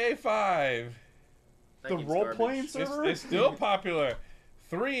 GTA 5. That The game's role-playing garbage. server? It's still popular.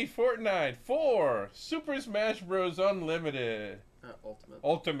 3, Fortnite. 4, Super Smash Bros. Unlimited.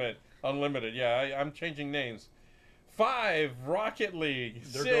 Ultimate Unlimited. Yeah, I'm changing names. 5, Rocket League.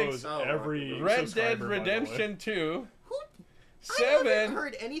 There 6, goes every Red Dead subscriber, by the way. Redemption 2. I haven't 7,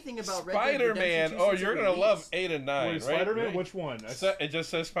 heard anything about Red Dead Spider-Man. Redemption 2 Oh, since you're it gonna released. love 8 and 9, Wait, right? Spider-Man? Right? Which one? It just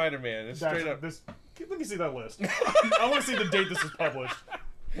says Spider-Man. It's straight up. Let me see that list. I want to see the date this is published.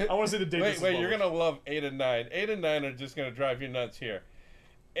 I want to see the date this is Wait, published. you're gonna love 8 and 9. 8 and 9 are just gonna drive you nuts here.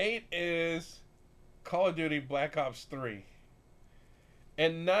 8 is Call of Duty Black Ops 3.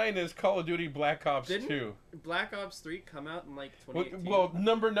 And 9 is Call of Duty Black Ops 2. Didn't Black Ops 3 come out in like 2018? Well,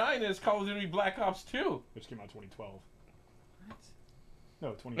 number 9 is Call of Duty Black Ops 2. Which came out in 2012. What? No,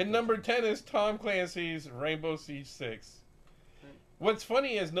 2012. And number 10 is Tom Clancy's Rainbow Siege 6. What's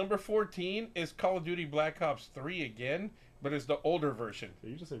funny is number 14 is Call of Duty Black Ops 3 again, but it's the older version.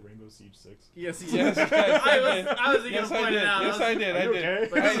 Did you just say Rainbow Siege 6? Yes, Yes, I was yes, going to point it out. Yes, I did. I Are you did. okay?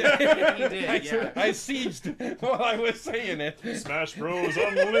 But he did, yeah. I sieged while I was saying it. Smash Bros.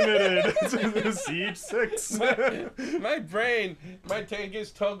 Unlimited. Siege 6. My brain, my tank gets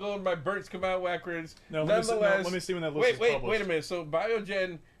toggled, my birds come out backwards. No, Nonetheless, let me see when that list is published. wait a minute. So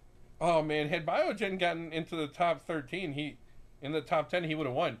Biogen, oh man, had Biogen gotten into the top 13, in the top 10, he would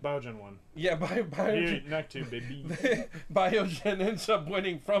have won. Biogen won. Yeah, Biogen. Neck to baby. Biogen ends up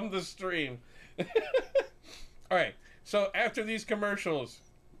winning from the stream. All right. So after these commercials.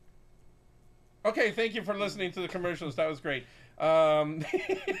 Okay, thank you for listening to the commercials. That was great.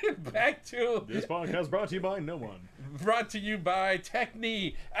 Back to This podcast brought to you by no one. brought to you by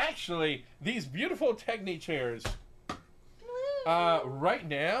Techni. Actually, these beautiful Techni chairs. Right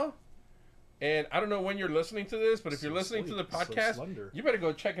now, and I don't know when you're listening to this, but if you're listening to the podcast, you better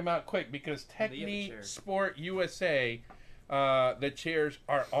go check them out quick because Techni Sport USA, the chairs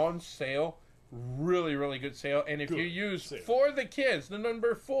are on sale. Really, really good sale. And if you use For the Kids, the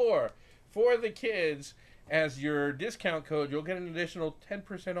number 4, For the Kids, as your discount code, you'll get an additional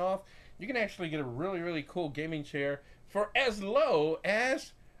 10% off. You can actually get a really, really cool gaming chair for as low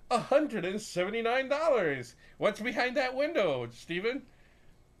as $179. What's behind that window, Steven?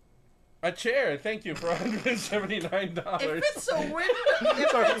 A chair. Thank you for $179. If it's a window,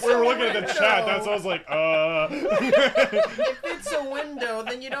 Sorry, we were looking at the chat. That's why I was like, If it's a window,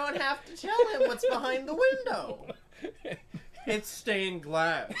 then you don't have to tell him what's behind the window. It's stained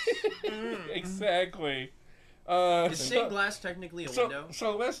glass. Exactly. Is stained glass technically a window?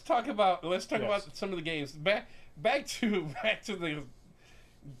 So let's talk about some of the games. Back to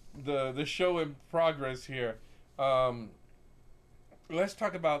the show in progress here. Let's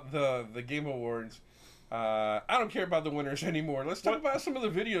talk about the Game Awards. I don't care about the winners anymore. Let's talk about some of the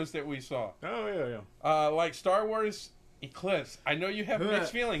videos that we saw. oh, yeah. Like Star Wars Eclipse. I know you have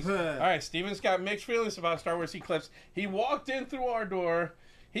mixed feelings. All right, Steven's got mixed feelings about Star Wars Eclipse. He walked in through our door.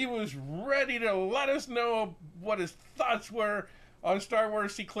 He was ready to let us know what his thoughts were on Star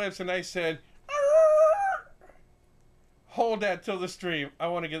Wars Eclipse, and I said, hold that till the stream. I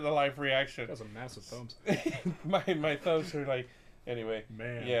want to get the live reaction. That's a massive thumbs. my thumbs are like, anyway.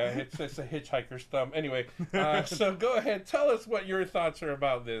 Man. Yeah, it's a hitchhiker's thumb. Anyway, so go ahead. Tell us what your thoughts are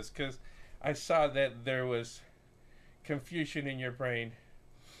about this, because I saw that there was confusion in your brain.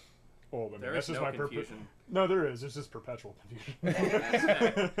 Oh, but There that's is just no my confusion. No, there is. It's just perpetual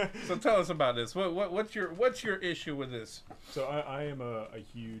confusion. So tell us about this. What's your issue with this? So I am a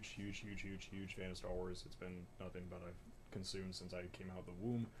huge fan of Star Wars. It's been nothing but I've consumed since I came out of the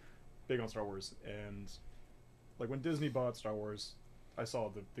womb. Big on Star Wars. And like when Disney bought Star Wars, I saw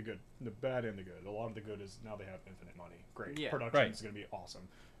the good, the bad, and the good. A lot of the good is now they have infinite money. Great, Yeah. production Right. is going to be awesome.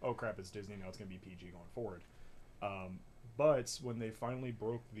 Oh crap, it's Disney now. It's going to be PG going forward. But when they finally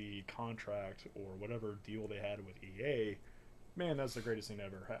broke the contract or whatever deal they had with EA, man, that's the greatest thing that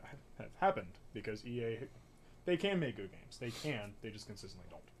ever have happened, because EA, they can make good games. They can. They just consistently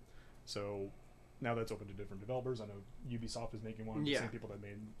don't. So now that's open to different developers. I know Ubisoft is making one. The Yeah. same people that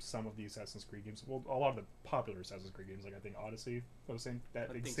made some of the Assassin's Creed games. Well, a lot of the popular Assassin's Creed games, like I think Odyssey, was the same. That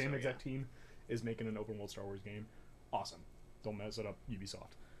I think same so, exact team is making an open world Star Wars game. Awesome. Don't mess it up,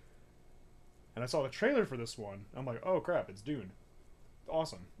 Ubisoft. And I saw the trailer for this one. I'm like, oh crap, it's Dune.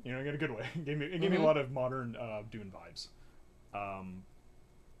 Awesome. You know, in a good way. It gave me a lot of modern Dune vibes.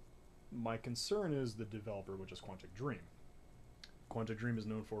 My concern is the developer, which is Quantic Dream. Quantic Dream is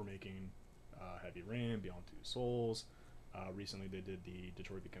known for making Heavy Rain, Beyond Two Souls. Recently, they did the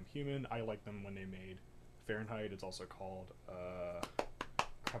Detroit Become Human. I like them when they made Fahrenheit. It's also called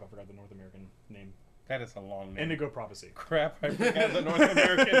crap, I forgot the North American name. That is a long name. Indigo Prophecy. Crap, I forgot the North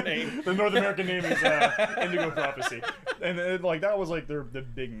American name. The North American name is Indigo Prophecy, and like that was like the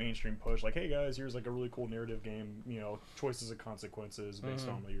big mainstream push. Like, hey guys, here's like a really cool narrative game. You know, choices and consequences based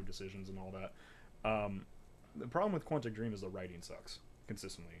on your decisions and all that. The problem with Quantic Dream is the writing sucks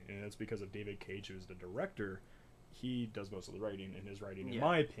consistently, and it's because of David Cage, who's the director. He does most of the writing, and his writing, in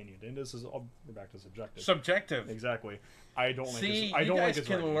my opinion, and this is all we're back to subjective. Subjective. Exactly. I don't like. See, his, I you don't guys like his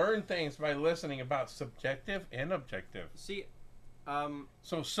can writing. learn things by listening about subjective and objective. See,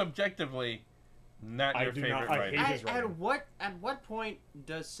 So subjectively, not I your do favorite not- I writing. hate his writing. at what point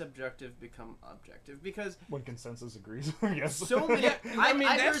does subjective become objective? Because When consensus agrees, yes. so many, I mean,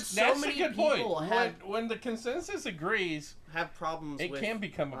 I've heard that's so a many good people point. have When the consensus agrees, problems. it with, can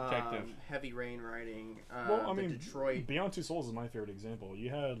become objective. Heavy Rain writing. Well, I the mean, Detroit. Beyond Two Souls is my favorite example.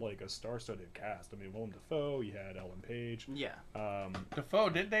 You had like a star-studded cast. I mean, Willem Dafoe. You had Ellen Page. Yeah. Defoe,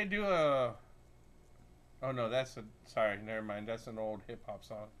 did they do a? Oh no, sorry, never mind. That's an old hip hop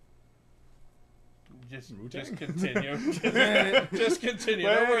song. Just Wu-Tang? continue. just continue.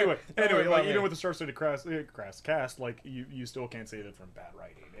 Well, Don't worry- anyway, don't worry like about even me. with the star-studded cast, like you still can't say that from bad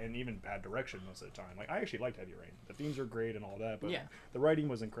writing and even bad direction most of the time. Like I actually liked Heavy Rain. The themes are great and all that, but Yeah. the writing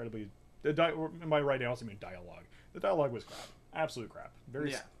was incredibly. By writing, I also mean dialogue. The dialogue was crap, absolute crap.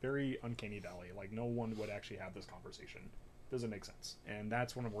 Very uncanny valley. Like no one would actually have this conversation. Doesn't make sense, and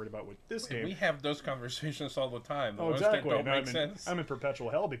that's what I'm worried about with this game. We have those conversations all the time. The Oh, ones exactly. that don't And make sense. I'm in perpetual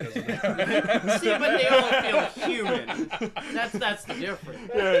hell because of it. See, but they all feel human. That's the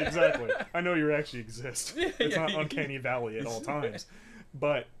difference. Yeah, exactly. I know you actually exist. It's Yeah. not uncanny valley at all times.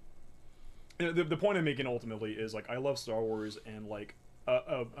 But the point I'm making ultimately is like I love Star Wars, and like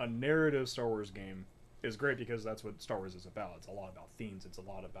a narrative Star Wars game is great because that's what Star Wars is about. It's a lot about themes. It's a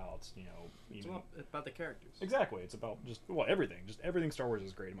lot about It's about the characters. exactly. It's about just everything. Just everything Star Wars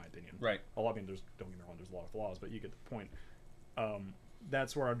is great in my opinion. Right. A lot. I mean, don't get me wrong. There's a lot of flaws, but you get the point.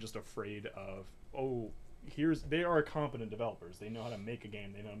 That's where I'm just afraid of. Oh, they are competent developers. They know how to make a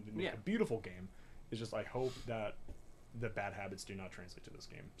game. They know how to make a beautiful game. It's just I hope that the bad habits do not translate to this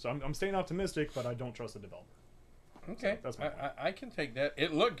game. So I'm staying optimistic, but I don't trust the developer. Okay, So that's my point. I can take that.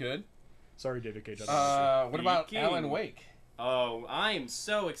 It looked good. Sorry, David Cage. I What about Speaking- Alan Wake? Oh, I am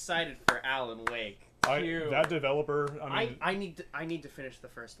so excited for Alan Wake. that developer. I need to finish the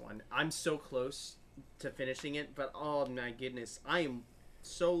first one. I'm so close to finishing it, but oh my goodness, I am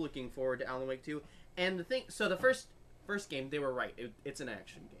so looking forward to Alan Wake 2. And the thing, so the first game, they were right. It's an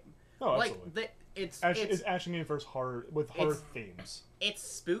action game. Oh, like absolutely. it's action game first horror with horror themes. it's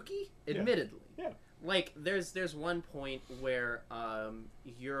spooky, admittedly. Yeah. Like there's one point where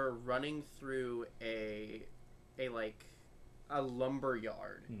you're running through a lumber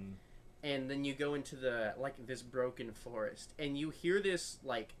yard, and then you go into this broken forest, and you hear this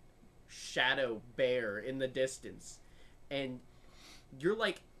like shadow bear in the distance, and you're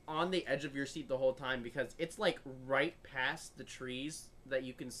like on the edge of your seat the whole time because it's like right past the trees that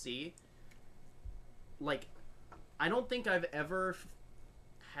you can see. Like, I don't think I've ever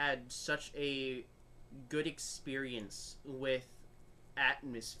had such a good experience with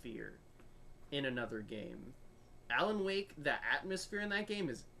atmosphere in another game. Alan Wake, the atmosphere in that game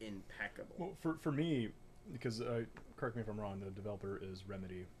is impeccable. Well, for me, because correct me if I'm wrong, the developer is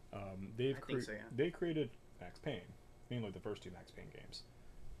Remedy. They created Max Payne, mainly the first two Max Payne games.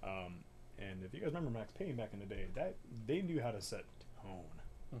 And if you guys remember Max Payne back in the day, that they knew how to set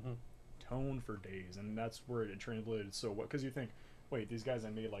tone for days, and that's where it translated so well. Because you think, wait, these guys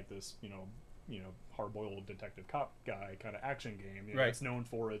that made like this, hard-boiled detective cop guy kind of action game, it's known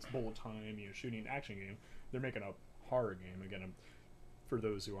for its bullet time, shooting action game. They're making a horror game again. for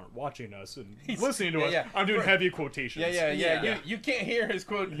those who aren't watching us and He's- listening to yeah, us, yeah. I'm doing heavy quotations. Yeah. You can't hear his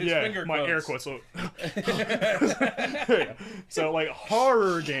quote. His Yeah, finger my quotes. air quotes. So, yeah. So like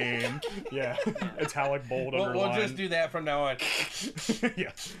horror game, yeah, italic, bold, We'll underlined. just do that from now on.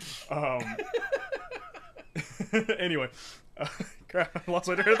 Yeah. Anyway, crap, I lost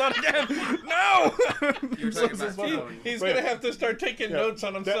my train of thought again. No. You were talking about Stone. He's Wait. gonna have to start taking Yeah, notes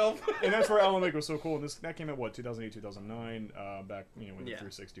on himself. And that's where Alan Wake was so cool. And that came out what 2008, 2009. Back when the Yeah.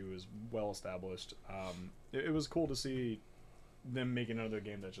 360 was well established. It was cool to see them making another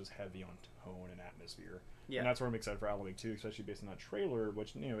game that's just heavy on tone and atmosphere. Yeah. And that's where I'm excited for Alan Wake 2, especially based on that trailer,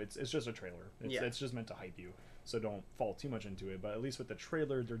 which it's just a trailer. It's just meant to hype you, so don't fall too much into it. But at least with the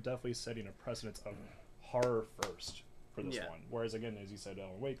trailer, they're definitely setting a precedence of horror first for this Yeah. one. Whereas again, as you said,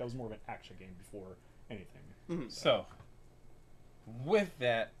 Alan Wake, that was more of an action game before anything. So, with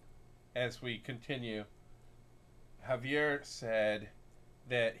that, as we continue, Javier said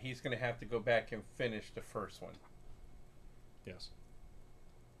that he's going to have to go back and finish the first one. Yes.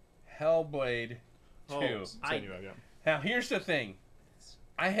 Hellblade 2. Oh, So I- anyway, yeah. Now, here's the thing.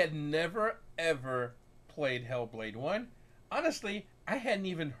 I had never, ever played Hellblade 1. Honestly, I hadn't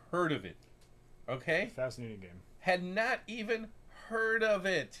even heard of it. Okay? Fascinating game. Had not even heard of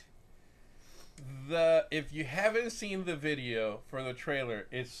it. If you haven't seen the video for the trailer,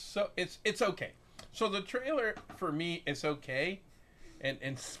 it's okay. So the trailer for me is okay,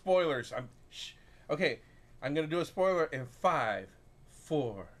 and spoilers. Okay. I'm gonna do a spoiler in 5,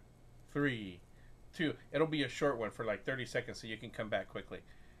 4, 3, 2. It'll be a short one for like 30 seconds, so you can come back quickly.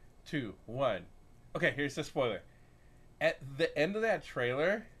 2, 1. Okay, here's the spoiler. At the end of that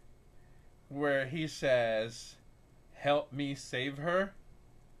trailer, where he says, "Help me save her,"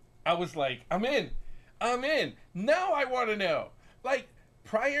 I was like, I'm in. Now I want to know. Like,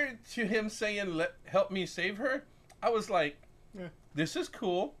 prior to him saying, "Help me save her," I was like, Yeah. this is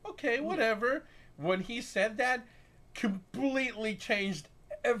cool. Okay, whatever. When he said that, completely changed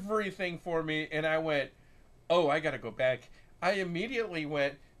everything for me, and I went, oh, I gotta go back. I immediately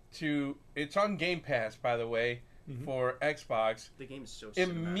went to, it's on Game Pass, by the way, for Xbox. The game's so cinematic.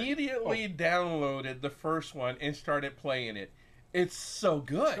 Immediately downloaded the first one and started playing it. It's so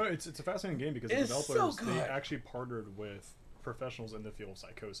good. No, it's a fascinating game because It's the so developers they good. actually partnered with professionals in the field of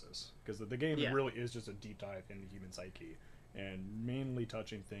psychosis because the game Yeah. really is just a deep dive into human psyche and mainly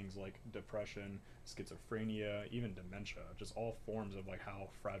touching things like depression, schizophrenia, even dementia, just all forms of like how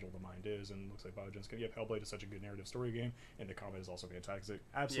fragile the mind is. And it looks like Biogen's gonna Hellblade is such a good narrative story game, and the combat is also fantastic.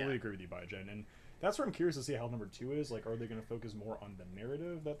 Absolutely Yeah. agree with you, Biogen, and that's where I'm curious to see how number 2 is. Like, are they going to focus more on the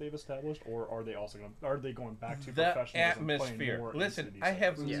narrative that they've established, or are they going back to The professionalism, playing atmosphere. more Listen, into the I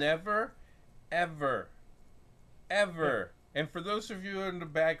have psychosis? never, ever, and for those of you in the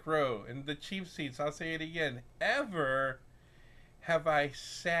back row, in the cheap seats, I'll say it again, ever have I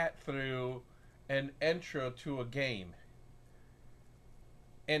sat through an intro to a game.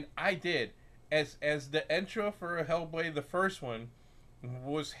 And I did. As the intro for Hellblade, the first one,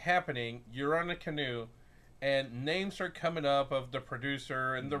 was happening, you're on a canoe, and names are coming up of the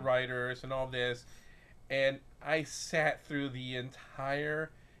producer and the writers and all this, and I sat through the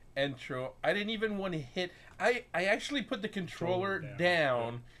entire intro. I didn't even want to hit. I actually put the controller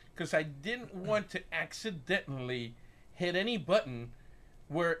down because I didn't want to accidentally hit any button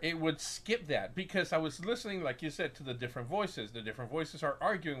where it would skip that, because I was listening, like you said, to the different voices. The different voices are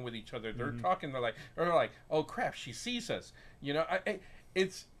arguing with each other. They're talking. They're like, oh crap, she sees us. You know,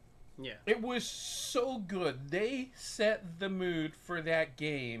 it was so good. They set the mood for that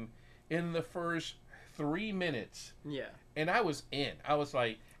game in the first 3 minutes. Yeah. And I was in. I was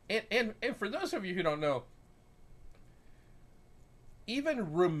like, and for those of you who don't know,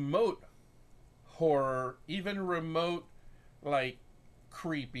 even remote horror, even remote, like,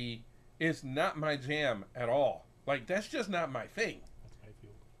 creepy is not my jam at all. Like, that's just not my thing. That's my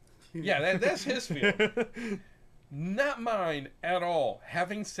field. Yeah, that's his field. Not mine at all.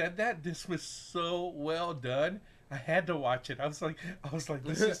 Having said that, this was so well done. I had to watch it. I was like,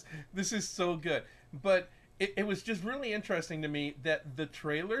 this is so good. But it was just really interesting to me that the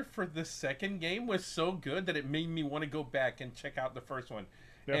trailer for the second game was so good that it made me want to go back and check out the first one.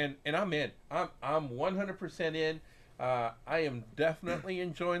 Yeah. And I'm in. I'm 100% in. I am definitely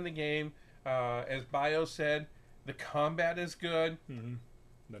enjoying the game. As Bio said, the combat is good.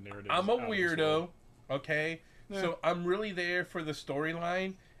 The narrative. I'm is a out of this weirdo, world. okay? Yeah. So I'm really there for the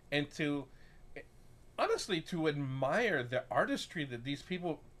storyline and to, honestly, to admire the artistry that these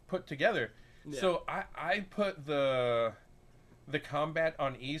people put together. Yeah. So I put the combat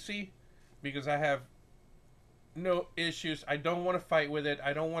on easy because I have no issues. I don't want to fight with it.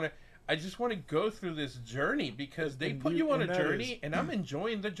 I I just want to go through this journey because they And put you- you on a and that journey, is- and I'm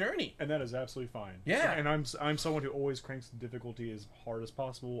enjoying the journey. And that is absolutely fine. Yeah. And I'm someone who always cranks the difficulty as hard as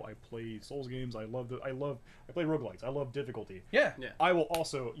possible. I play Souls games. I play roguelikes. I love difficulty. Yeah, Yeah. I will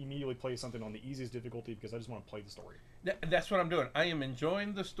also immediately play something on the easiest difficulty because I just want to play the story. That's what I'm doing. I am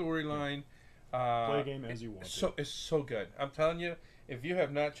enjoying the storyline. Play a game as you want to. It's so good. I'm telling you, if you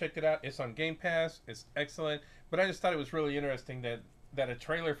have not checked it out, it's on Game Pass. It's excellent. But I just thought it was really interesting that a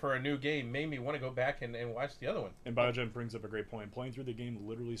trailer for a new game made me want to go back and watch the other one. And Biogen brings up a great point. Playing through the game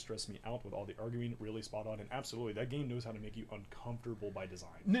literally stressed me out with all the arguing, really spot on, and absolutely, that game knows how to make you uncomfortable by design.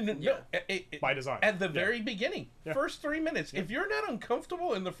 No. Yeah. By design. At the Yeah. very beginning, Yeah. first 3 minutes. If you're not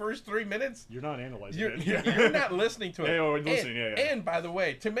uncomfortable in the first 3 minutes, You're not analyzing you're, it. you're not listening to it. Yeah, oh, listening, yeah. And by the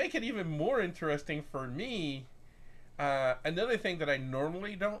way, to make it even more interesting for me, another thing that I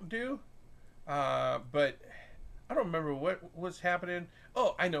normally don't do, but I don't remember what was happening.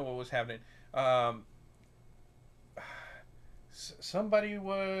 Oh, I know what was happening. Somebody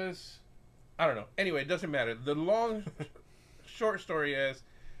was, I don't know. Anyway, it doesn't matter. The long, short story is,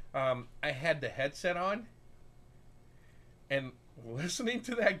 I had the headset on, and listening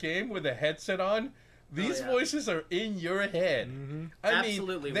to that game with the headset on, these yeah. voices are in your head. Mm-hmm. I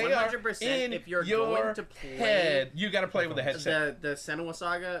Absolutely, mean, they 100%. are in If you're your going to play head, you got to play with the headset. the Senua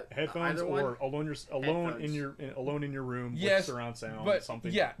Saga, Headphones either or one, alone Headphones. in your room Yes, with surround sound, but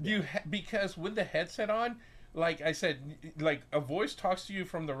something. yeah, because with the headset on, like I said, like a voice talks to you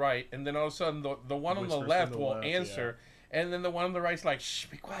from the right, and then all of a sudden the one on the Whispers from left the will left, answer, and then the one on the right's like, "Shh,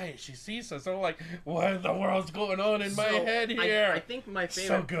 be quiet." She sees us. So I'm like, what in the world's going on in my So, head here? I think my So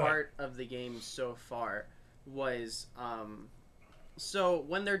favorite good. part of the game so far was so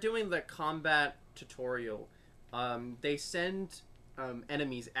when they're doing the combat tutorial, they send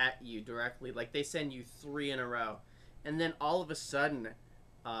enemies at you directly. Like they send you 3 in a row, and then all of a sudden,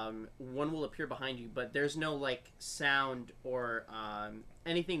 one will appear behind you, but there's no like sound or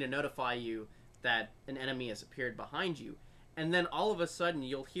anything to notify you that an enemy has appeared behind you. And then all of a sudden,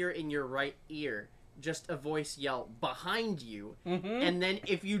 you'll hear in your right ear just a voice yell behind you, and then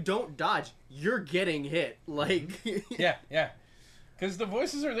if you don't dodge, you're getting hit. Like, yeah, because the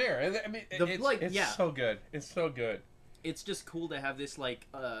voices are there. I mean, it's so good. It's so good. it's just cool to have this like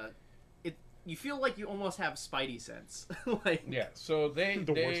you feel like you almost have Spidey sense. Like, Yeah, so they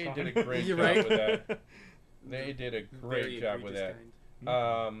The worst did a kind. great You're job right. with that. They did a very great job with egregious that.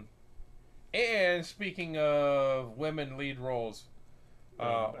 kind. And speaking of women lead roles,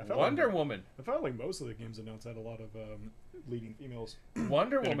 I felt Wonder like- Woman. I felt like most of the games announced had a lot of leading females.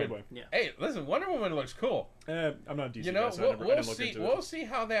 Wonder In a good Woman. way. Yeah. Hey, listen, Wonder Woman looks cool. I'm not a DC You know, guy, so I we'll didn't look see. into We'll it. see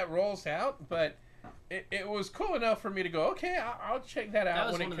how that rolls out. But it was cool enough for me to go, okay, I'll check that That out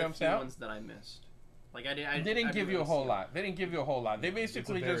was when one it of the comes few out. ones that I missed. Like I They didn't give you a whole lot. They didn't give you a whole lot. They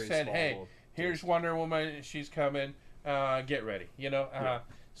basically just said, "Hey, here's Wonder Woman. She's coming. Get ready." You know.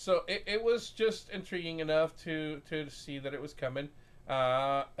 So it was just intriguing enough to see that it was coming.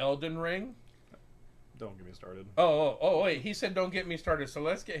 Elden Ring. Don't get me started. Oh! Wait, he said don't get me started. So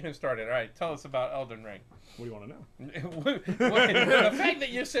let's get him started. All right, tell us about Elden Ring. What do you want to know? The fact that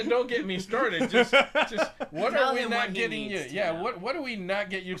you said don't get me started, just what Tell are we him not what he getting you? needs to Yeah, know. what do we not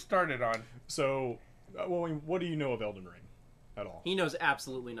get you started on? So, well, I mean, what do you know of Elden Ring at all? He knows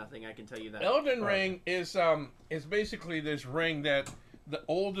absolutely nothing. I can tell you that. Elden Ring is basically this ring that the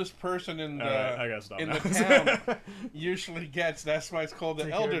oldest person in the I gotta stop in now. the town usually gets. That's why it's called the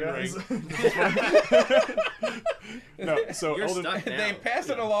Take Elden care, Ring. guys. No, so You're Elden stuck. They Now. pass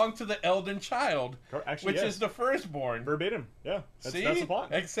it along to the Elden Child, Actually, which yes. is the firstborn. verbatim. Yeah, that's the plot.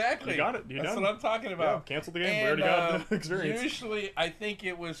 Exactly. You got it. You're That's done. what I'm talking Yeah, about. cancel the game. And, we already got the experience. Usually, I think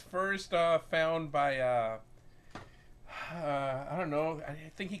it was first found by I don't know. I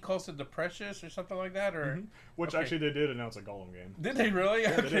think he calls it the Precious or something like that. Or Which okay. actually they did announce a Gollum game. did they really?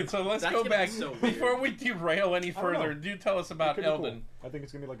 they Okay, did. so let's That's go gonna back be so weird. before we derail any I don't further. know. Do tell us It about could be cool. Elden. I think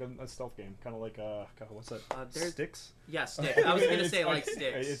it's gonna be like a stealth game, kind of like God, what's that? there's- Sticks. Yeah, Sticks. I was gonna It's say like like-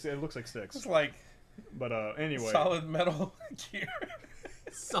 Sticks. It looks like Sticks, It's like but anyway. solid metal gear.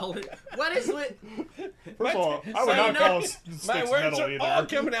 Solid. What is it? First of all, I So would you not know, call my Sticks words metal are either. all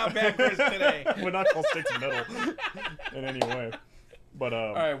coming out backwards today. I would not call Sticks metal in any way. But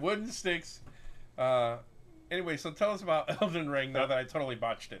All right, wooden sticks. Anyway, so tell us about Elden Ring now that I totally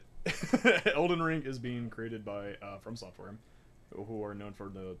botched it. Elden Ring is being created by From Software, who are known for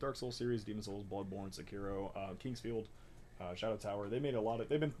the Dark Souls series, Demon Souls, Bloodborne, Sekiro, Kingsfield, Shadow Tower. They made a lot of.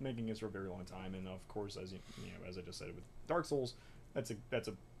 They've been making this for a very long time, and of course, as you know, as I just said with Dark Souls, that's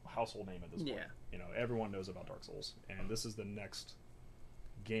a household name at this point. Yeah. You know, everyone knows about Dark Souls, and this is the next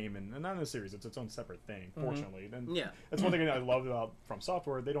game, and not in a series. It's its own separate thing. Fortunately, and Yeah. that's one thing I love about From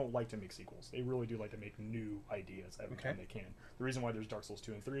Software. They don't like to make sequels. They really do like to make new ideas every time they can. The reason why there's Dark Souls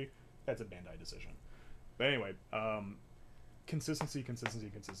 2 and 3, that's a Bandai decision. But anyway, consistency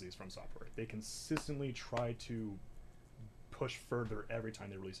is From Software. They consistently try to push further every time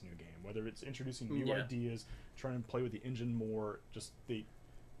they release a new game, whether it's introducing new ideas, trying to play with the engine more. Just they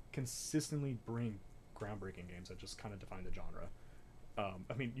consistently bring groundbreaking games that just kind of define the genre.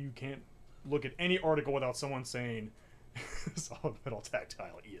 I mean, you can't look at any article without someone saying solid metal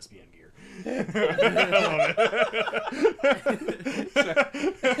tactile ESPN gear. I love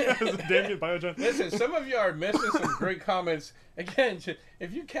it. Damn you, Biogen. Listen, some of you are missing some great comments. Again,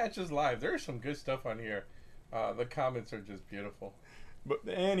 if you catch us live, there's some good stuff on here. The comments are just beautiful. But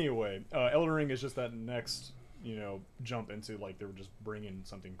anyway, Elden Ring is just that next, jump into, like, they were just bringing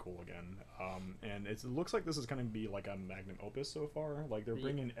something cool again. And it looks like this is going to be like a magnum opus so far. Like, they're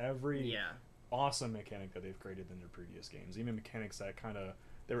bringing every awesome mechanic that they've created in their previous games. Even mechanics that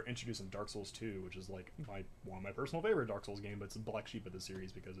they were introduced in Dark Souls 2, which is like one of my personal favorite Dark Souls game, but it's the black sheep of the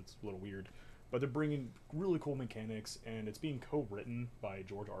series because it's a little weird. But they're bringing really cool mechanics, and it's being co-written by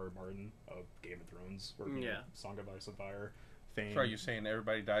George R.R. Martin of Game of Thrones, or Song of Ice and Fire fame. So are you saying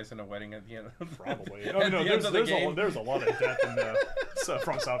everybody dies in a wedding at the end of Probably. Oh, no, there's a lot of death in the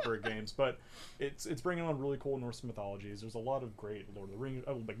From Software games, but it's bringing on really cool Norse mythologies. There's a lot of great Lord of the Rings,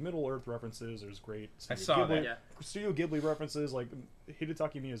 like Middle-earth references. There's great Studio Ghibli references. Like,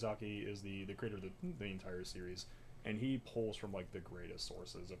 Hidetaka Miyazaki is the creator of the entire series, and he pulls from, like, the greatest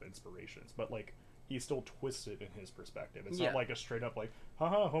sources of inspirations. But, like, he still twists it in his perspective. It's not like a straight up, like,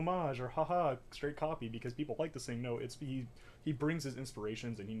 haha, homage, or haha, straight copy, because people like this thing. No, it's he brings his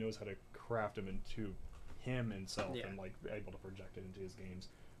inspirations, and he knows how to craft them into himself and, like, able to project it into his games.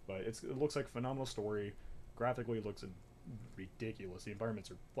 But it looks like a phenomenal story. Graphically, it looks ridiculous. The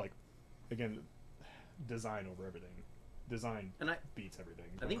environments are, like, again, design over everything. Design beats everything.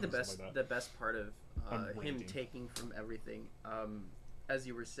 I think the best part of him taking from everything, as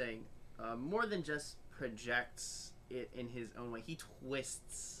you were saying, more than just projects it in his own way, he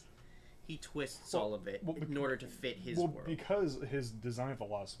twists all of it in order to fit his world. Because his design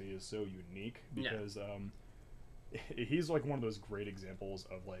philosophy is so unique. Because he's like one of those great examples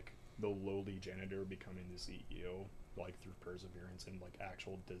of, like, the lowly janitor becoming the CEO, like, through perseverance and, like,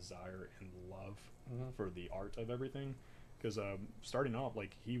 actual desire and love for the art of everything. Because starting off,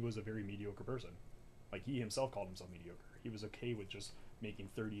 like, he was a very mediocre person. Like, he himself called himself mediocre. He was okay with just making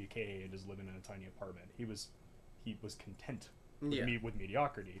 $30K and just living in a tiny apartment. He was content with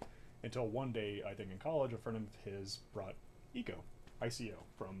mediocrity. Until one day, I think in college, a friend of his brought ICO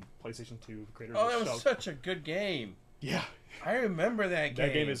from PlayStation 2, the creators of that was such a good game. Yeah. I remember that game.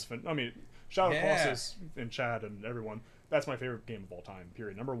 That game is fun. I mean, Shadow of the Colossus and Chad and everyone, that's my favorite game of all time,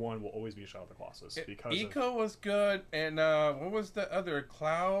 period. Number one will always be Shadow of the Colossus. Eco was good, and what was the other?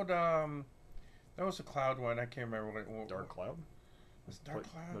 Cloud? That was a Cloud one. I can't remember what Dark Cloud? Was it Dark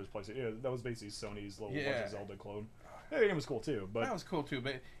Cloud? That was PlayStation. Yeah, that was basically Sony's little Legend of Zelda clone. Yeah, the game was cool too. But that was cool too.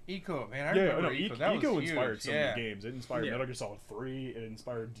 But Eco, man, I remember Eco. That Eco was inspired huge. so many games. It inspired Metal Gear Solid 3. It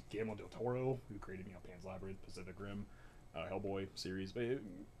inspired Guillermo del Toro, who created Pan's Labyrinth, Pacific Rim, Hellboy series. But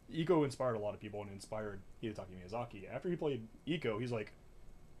Eco inspired a lot of people and inspired Hidetaka Miyazaki. After he played Eco, he's like,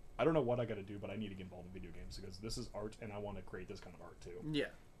 I don't know what I got to do, but I need to get involved in video games because this is art, and I want to create this kind of art too. Yeah.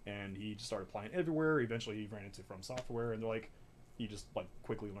 And he just started applying everywhere. Eventually, he ran into From Software, and they're like, he just, like,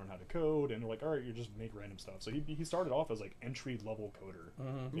 quickly learned how to code, and they're like, all right, you just make random stuff. So he started off as, like, entry-level coder.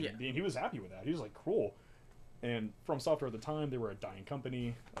 And he was happy with that. He was like, cool. And From Software at the time, they were a dying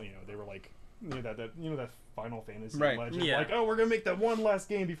company. They were like, that Final Fantasy legend. Yeah. Like, oh, we're going to make that one last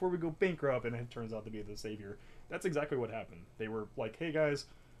game before we go bankrupt, and it turns out to be the savior. That's exactly what happened. They were like, hey, guys,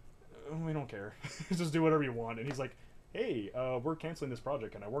 we don't care. Just do whatever you want. And he's like, hey, we're canceling this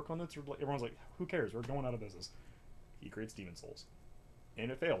project. Can I work on this? Everyone's like, who cares? We're going out of business. He creates Demon's Souls. And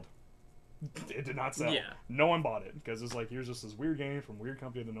it failed. It did not sell. Yeah. No one bought it. Because it's like, here's just this weird game from a weird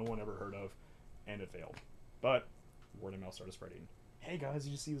company that no one ever heard of. And it failed. But word of mouth started spreading. Hey guys,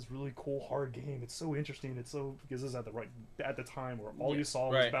 you see this really cool hard game. It's so interesting. It's so... Because this is at the time where all you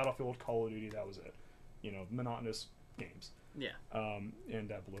saw was Battlefield, Call of Duty. That was it. Monotonous games. Yeah. And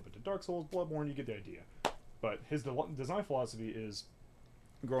that blew up into Dark Souls, Bloodborne. You get the idea. But his design philosophy is...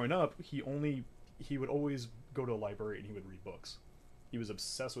 Growing up, he would always go to a library and he would read books. He was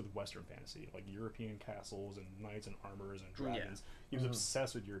obsessed with Western fantasy, like European castles and knights and armors and dragons. He was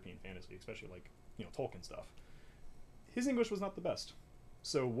obsessed with European fantasy, especially like, Tolkien stuff. His English was not the best.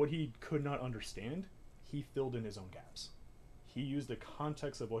 So what he could not understand, he filled in his own gaps. He used the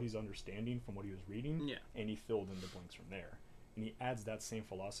context of what he's understanding from what he was reading, and he filled in the blanks from there. and he adds that same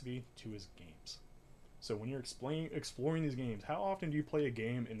philosophy to his games. So when you're exploring these games, how often do you play a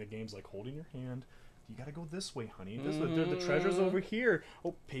game and the game's like holding your hand? You gotta go this way, honey. The treasure's over here.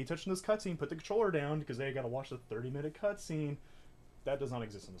 Oh, pay attention to this cutscene. Put the controller down because they gotta watch the 30-minute cutscene. That does not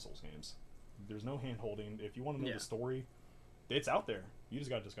exist in the Souls games. There's no hand holding. If you want to know the story, it's out there. You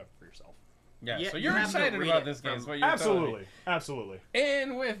just gotta discover it for yourself. Yeah, so you're excited about this game. What you're Absolutely.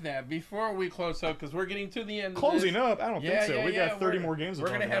 And with that, before we close up, because we're getting to the end. Closing up? I don't think so. We got 30 more games.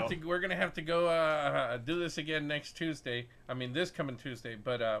 We're gonna have to go do this again next Tuesday. I mean, this coming Tuesday,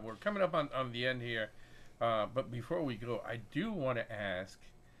 but we're coming up on the end here. But before we go, I do want to ask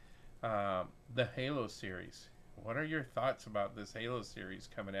the Halo series. What are your thoughts about this Halo series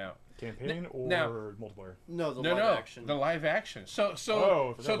coming out? Campaign or multiplayer? No, the live action. The live action. So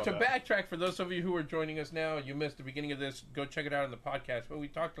to backtrack, for those of you who are joining us now, you missed the beginning of this, go check it out in the podcast. But we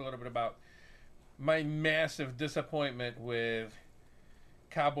talked a little bit about my massive disappointment with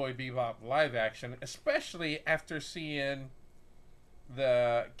Cowboy Bebop live action, especially after seeing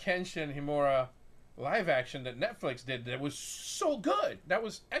the Kenshin Himura live action that Netflix did. That was so good. That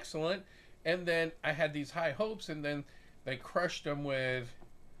was excellent. And then I had these high hopes, and then they crushed them with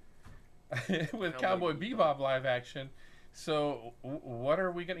Cowboy Bebop live action. So what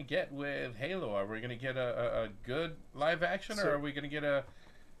are we going to get with Halo? Are we going to get a good live action, or are we going to get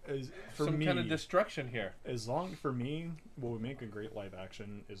some kind of destruction here? For me, what would make a great live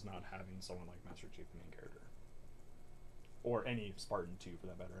action is not having someone like Master Chief, the main character, or any Spartan 2 for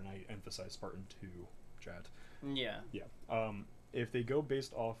that matter. And I emphasize Spartan 2, chat. Yeah. If they go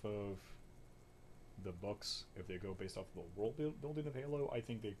based off of the books, if they go based off of the world building of Halo, I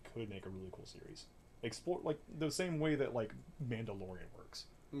think they could make a really cool series. Explore like the same way that like Mandalorian works.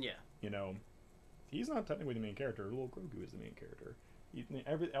 Yeah. You know, he's not technically the main character. Little Grogu is the main character.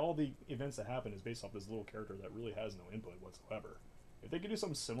 All the events that happen is based off this little character that really has no input whatsoever. If they could do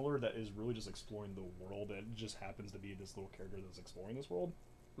something similar that is really just exploring the world, that just happens to be this little character that's exploring this world,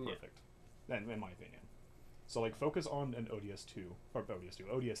 perfect. Then, in my opinion. So like focus on an ODST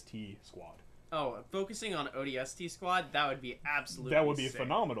squad. Oh, focusing on ODST squad, that would be absolutely That would be sick.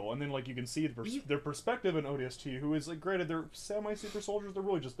 phenomenal. And then like you can see their perspective in ODST, who is like granted they're semi-super soldiers,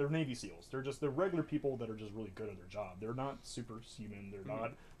 they're Navy SEALs. They're regular people that are just really good at their job. They're not superhuman, they're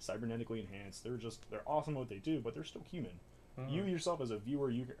not cybernetically enhanced. They're awesome at what they do, but they're still human. You yourself as a viewer,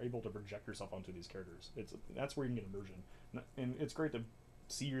 you're able to project yourself onto these characters. That's where you can get immersion. And it's great to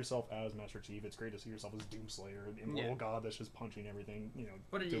see yourself as Master Chief. It's great to see yourself as Doomslayer, the immortal god that's just punching everything,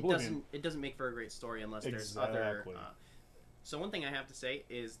 But it doesn't make for a great story unless there's other. So one thing I have to say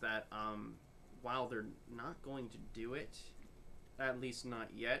is that while they're not going to do it, at least not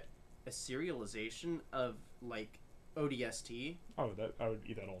yet, a serialization of like ODST. Oh, that I would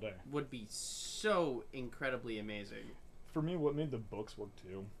eat that all day. Would be so incredibly amazing. For me, what made the books work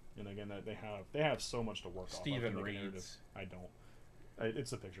too, and again that they have so much to work off. Stephen reads. I don't.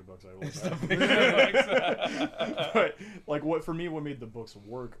 It's the picture books I look at. But like what made the books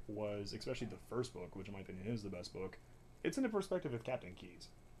work was, especially the first book, which in my opinion is the best book. It's in the perspective of Captain Keyes,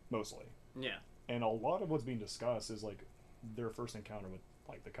 mostly. Yeah. And a lot of what's being discussed is like their first encounter with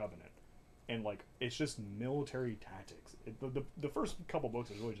like the Covenant, and like it's just military tactics. The first couple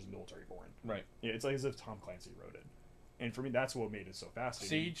books is really just military born. Right. Yeah, it's like as if Tom Clancy wrote it, and for me that's what made it so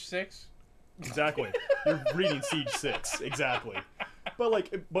fascinating. Siege 6. Exactly. You're reading Siege 6. Exactly.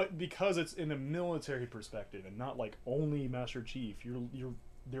 But because it's in a military perspective and not like only Master Chief,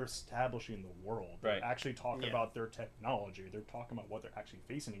 they're establishing the world. They're actually talking about their technology. They're talking about what they're actually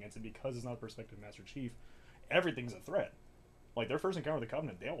facing against, and because it's not a perspective of Master Chief, everything's a threat. Like their first encounter with the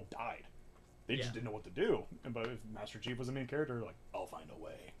Covenant, they all died. They just didn't know what to do. But if Master Chief was the main character, like, I'll find a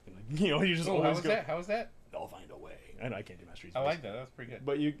way. And like, you just always go. How was that? I'll find a way. And I can't do Master Chief. I like that. That's pretty good.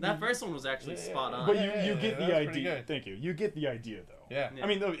 But that first one was actually spot on. But you get the idea. Thank you. You get the idea, though. Yeah. I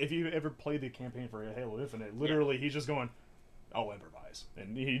mean, though, if you ever played the campaign for Halo Infinite, literally he's just going, "I'll improvise,"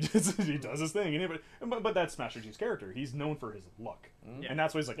 and he does his thing. But that's Master Chief's character. He's known for his luck, and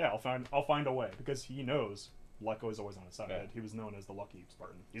that's why he's like, "Yeah, I'll find a way," because he knows luck is always on his side. Yeah. He was known as the lucky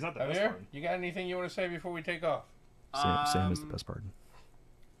Spartan. He's not the best Spartan. You got anything you want to say before we take off? Sam is the best Spartan.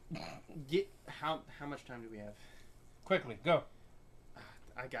 How much time do we have? Quickly, go.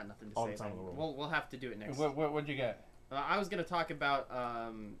 I got nothing to All say. the time in the world. We'll have to do it next. What'd you got? I was gonna talk about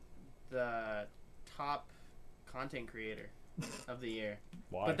the top content creator of the year.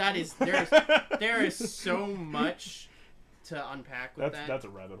 Why? But that is there is so much to unpack with that. That's a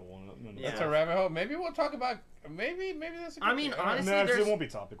rabbit hole. Yeah. That's a rabbit hole. Maybe we'll talk about maybe that's. I mean, honestly, it won't be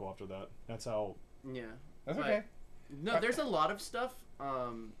topical after that. That's how. Yeah. That's okay. No, there's a lot of stuff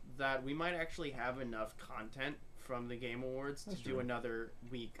that we might actually have enough content from the Game Awards That's to do true. another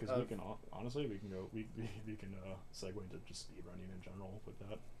week Because we can honestly we can go we can segue into just speedrunning in general with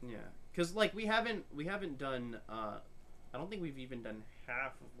that. Yeah, because like we haven't done. I don't think we've even done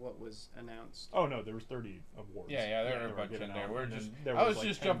half of what was announced. Oh no, there was 30 awards. Yeah, there are a were bunch given in there. out, We're and just then there I was, was like,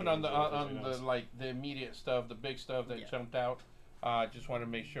 just 10 jumping on games the that was on the announced. like the immediate stuff, the big stuff that Yeah. jumped out. Just want to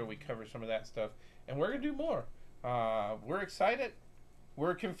make sure we cover some of that stuff, and we're gonna do more. We're excited.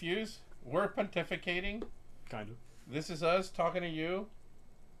 We're confused. We're pontificating. Kind of. This is us talking to you,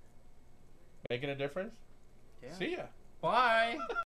 making a difference. Yeah. See ya. Bye.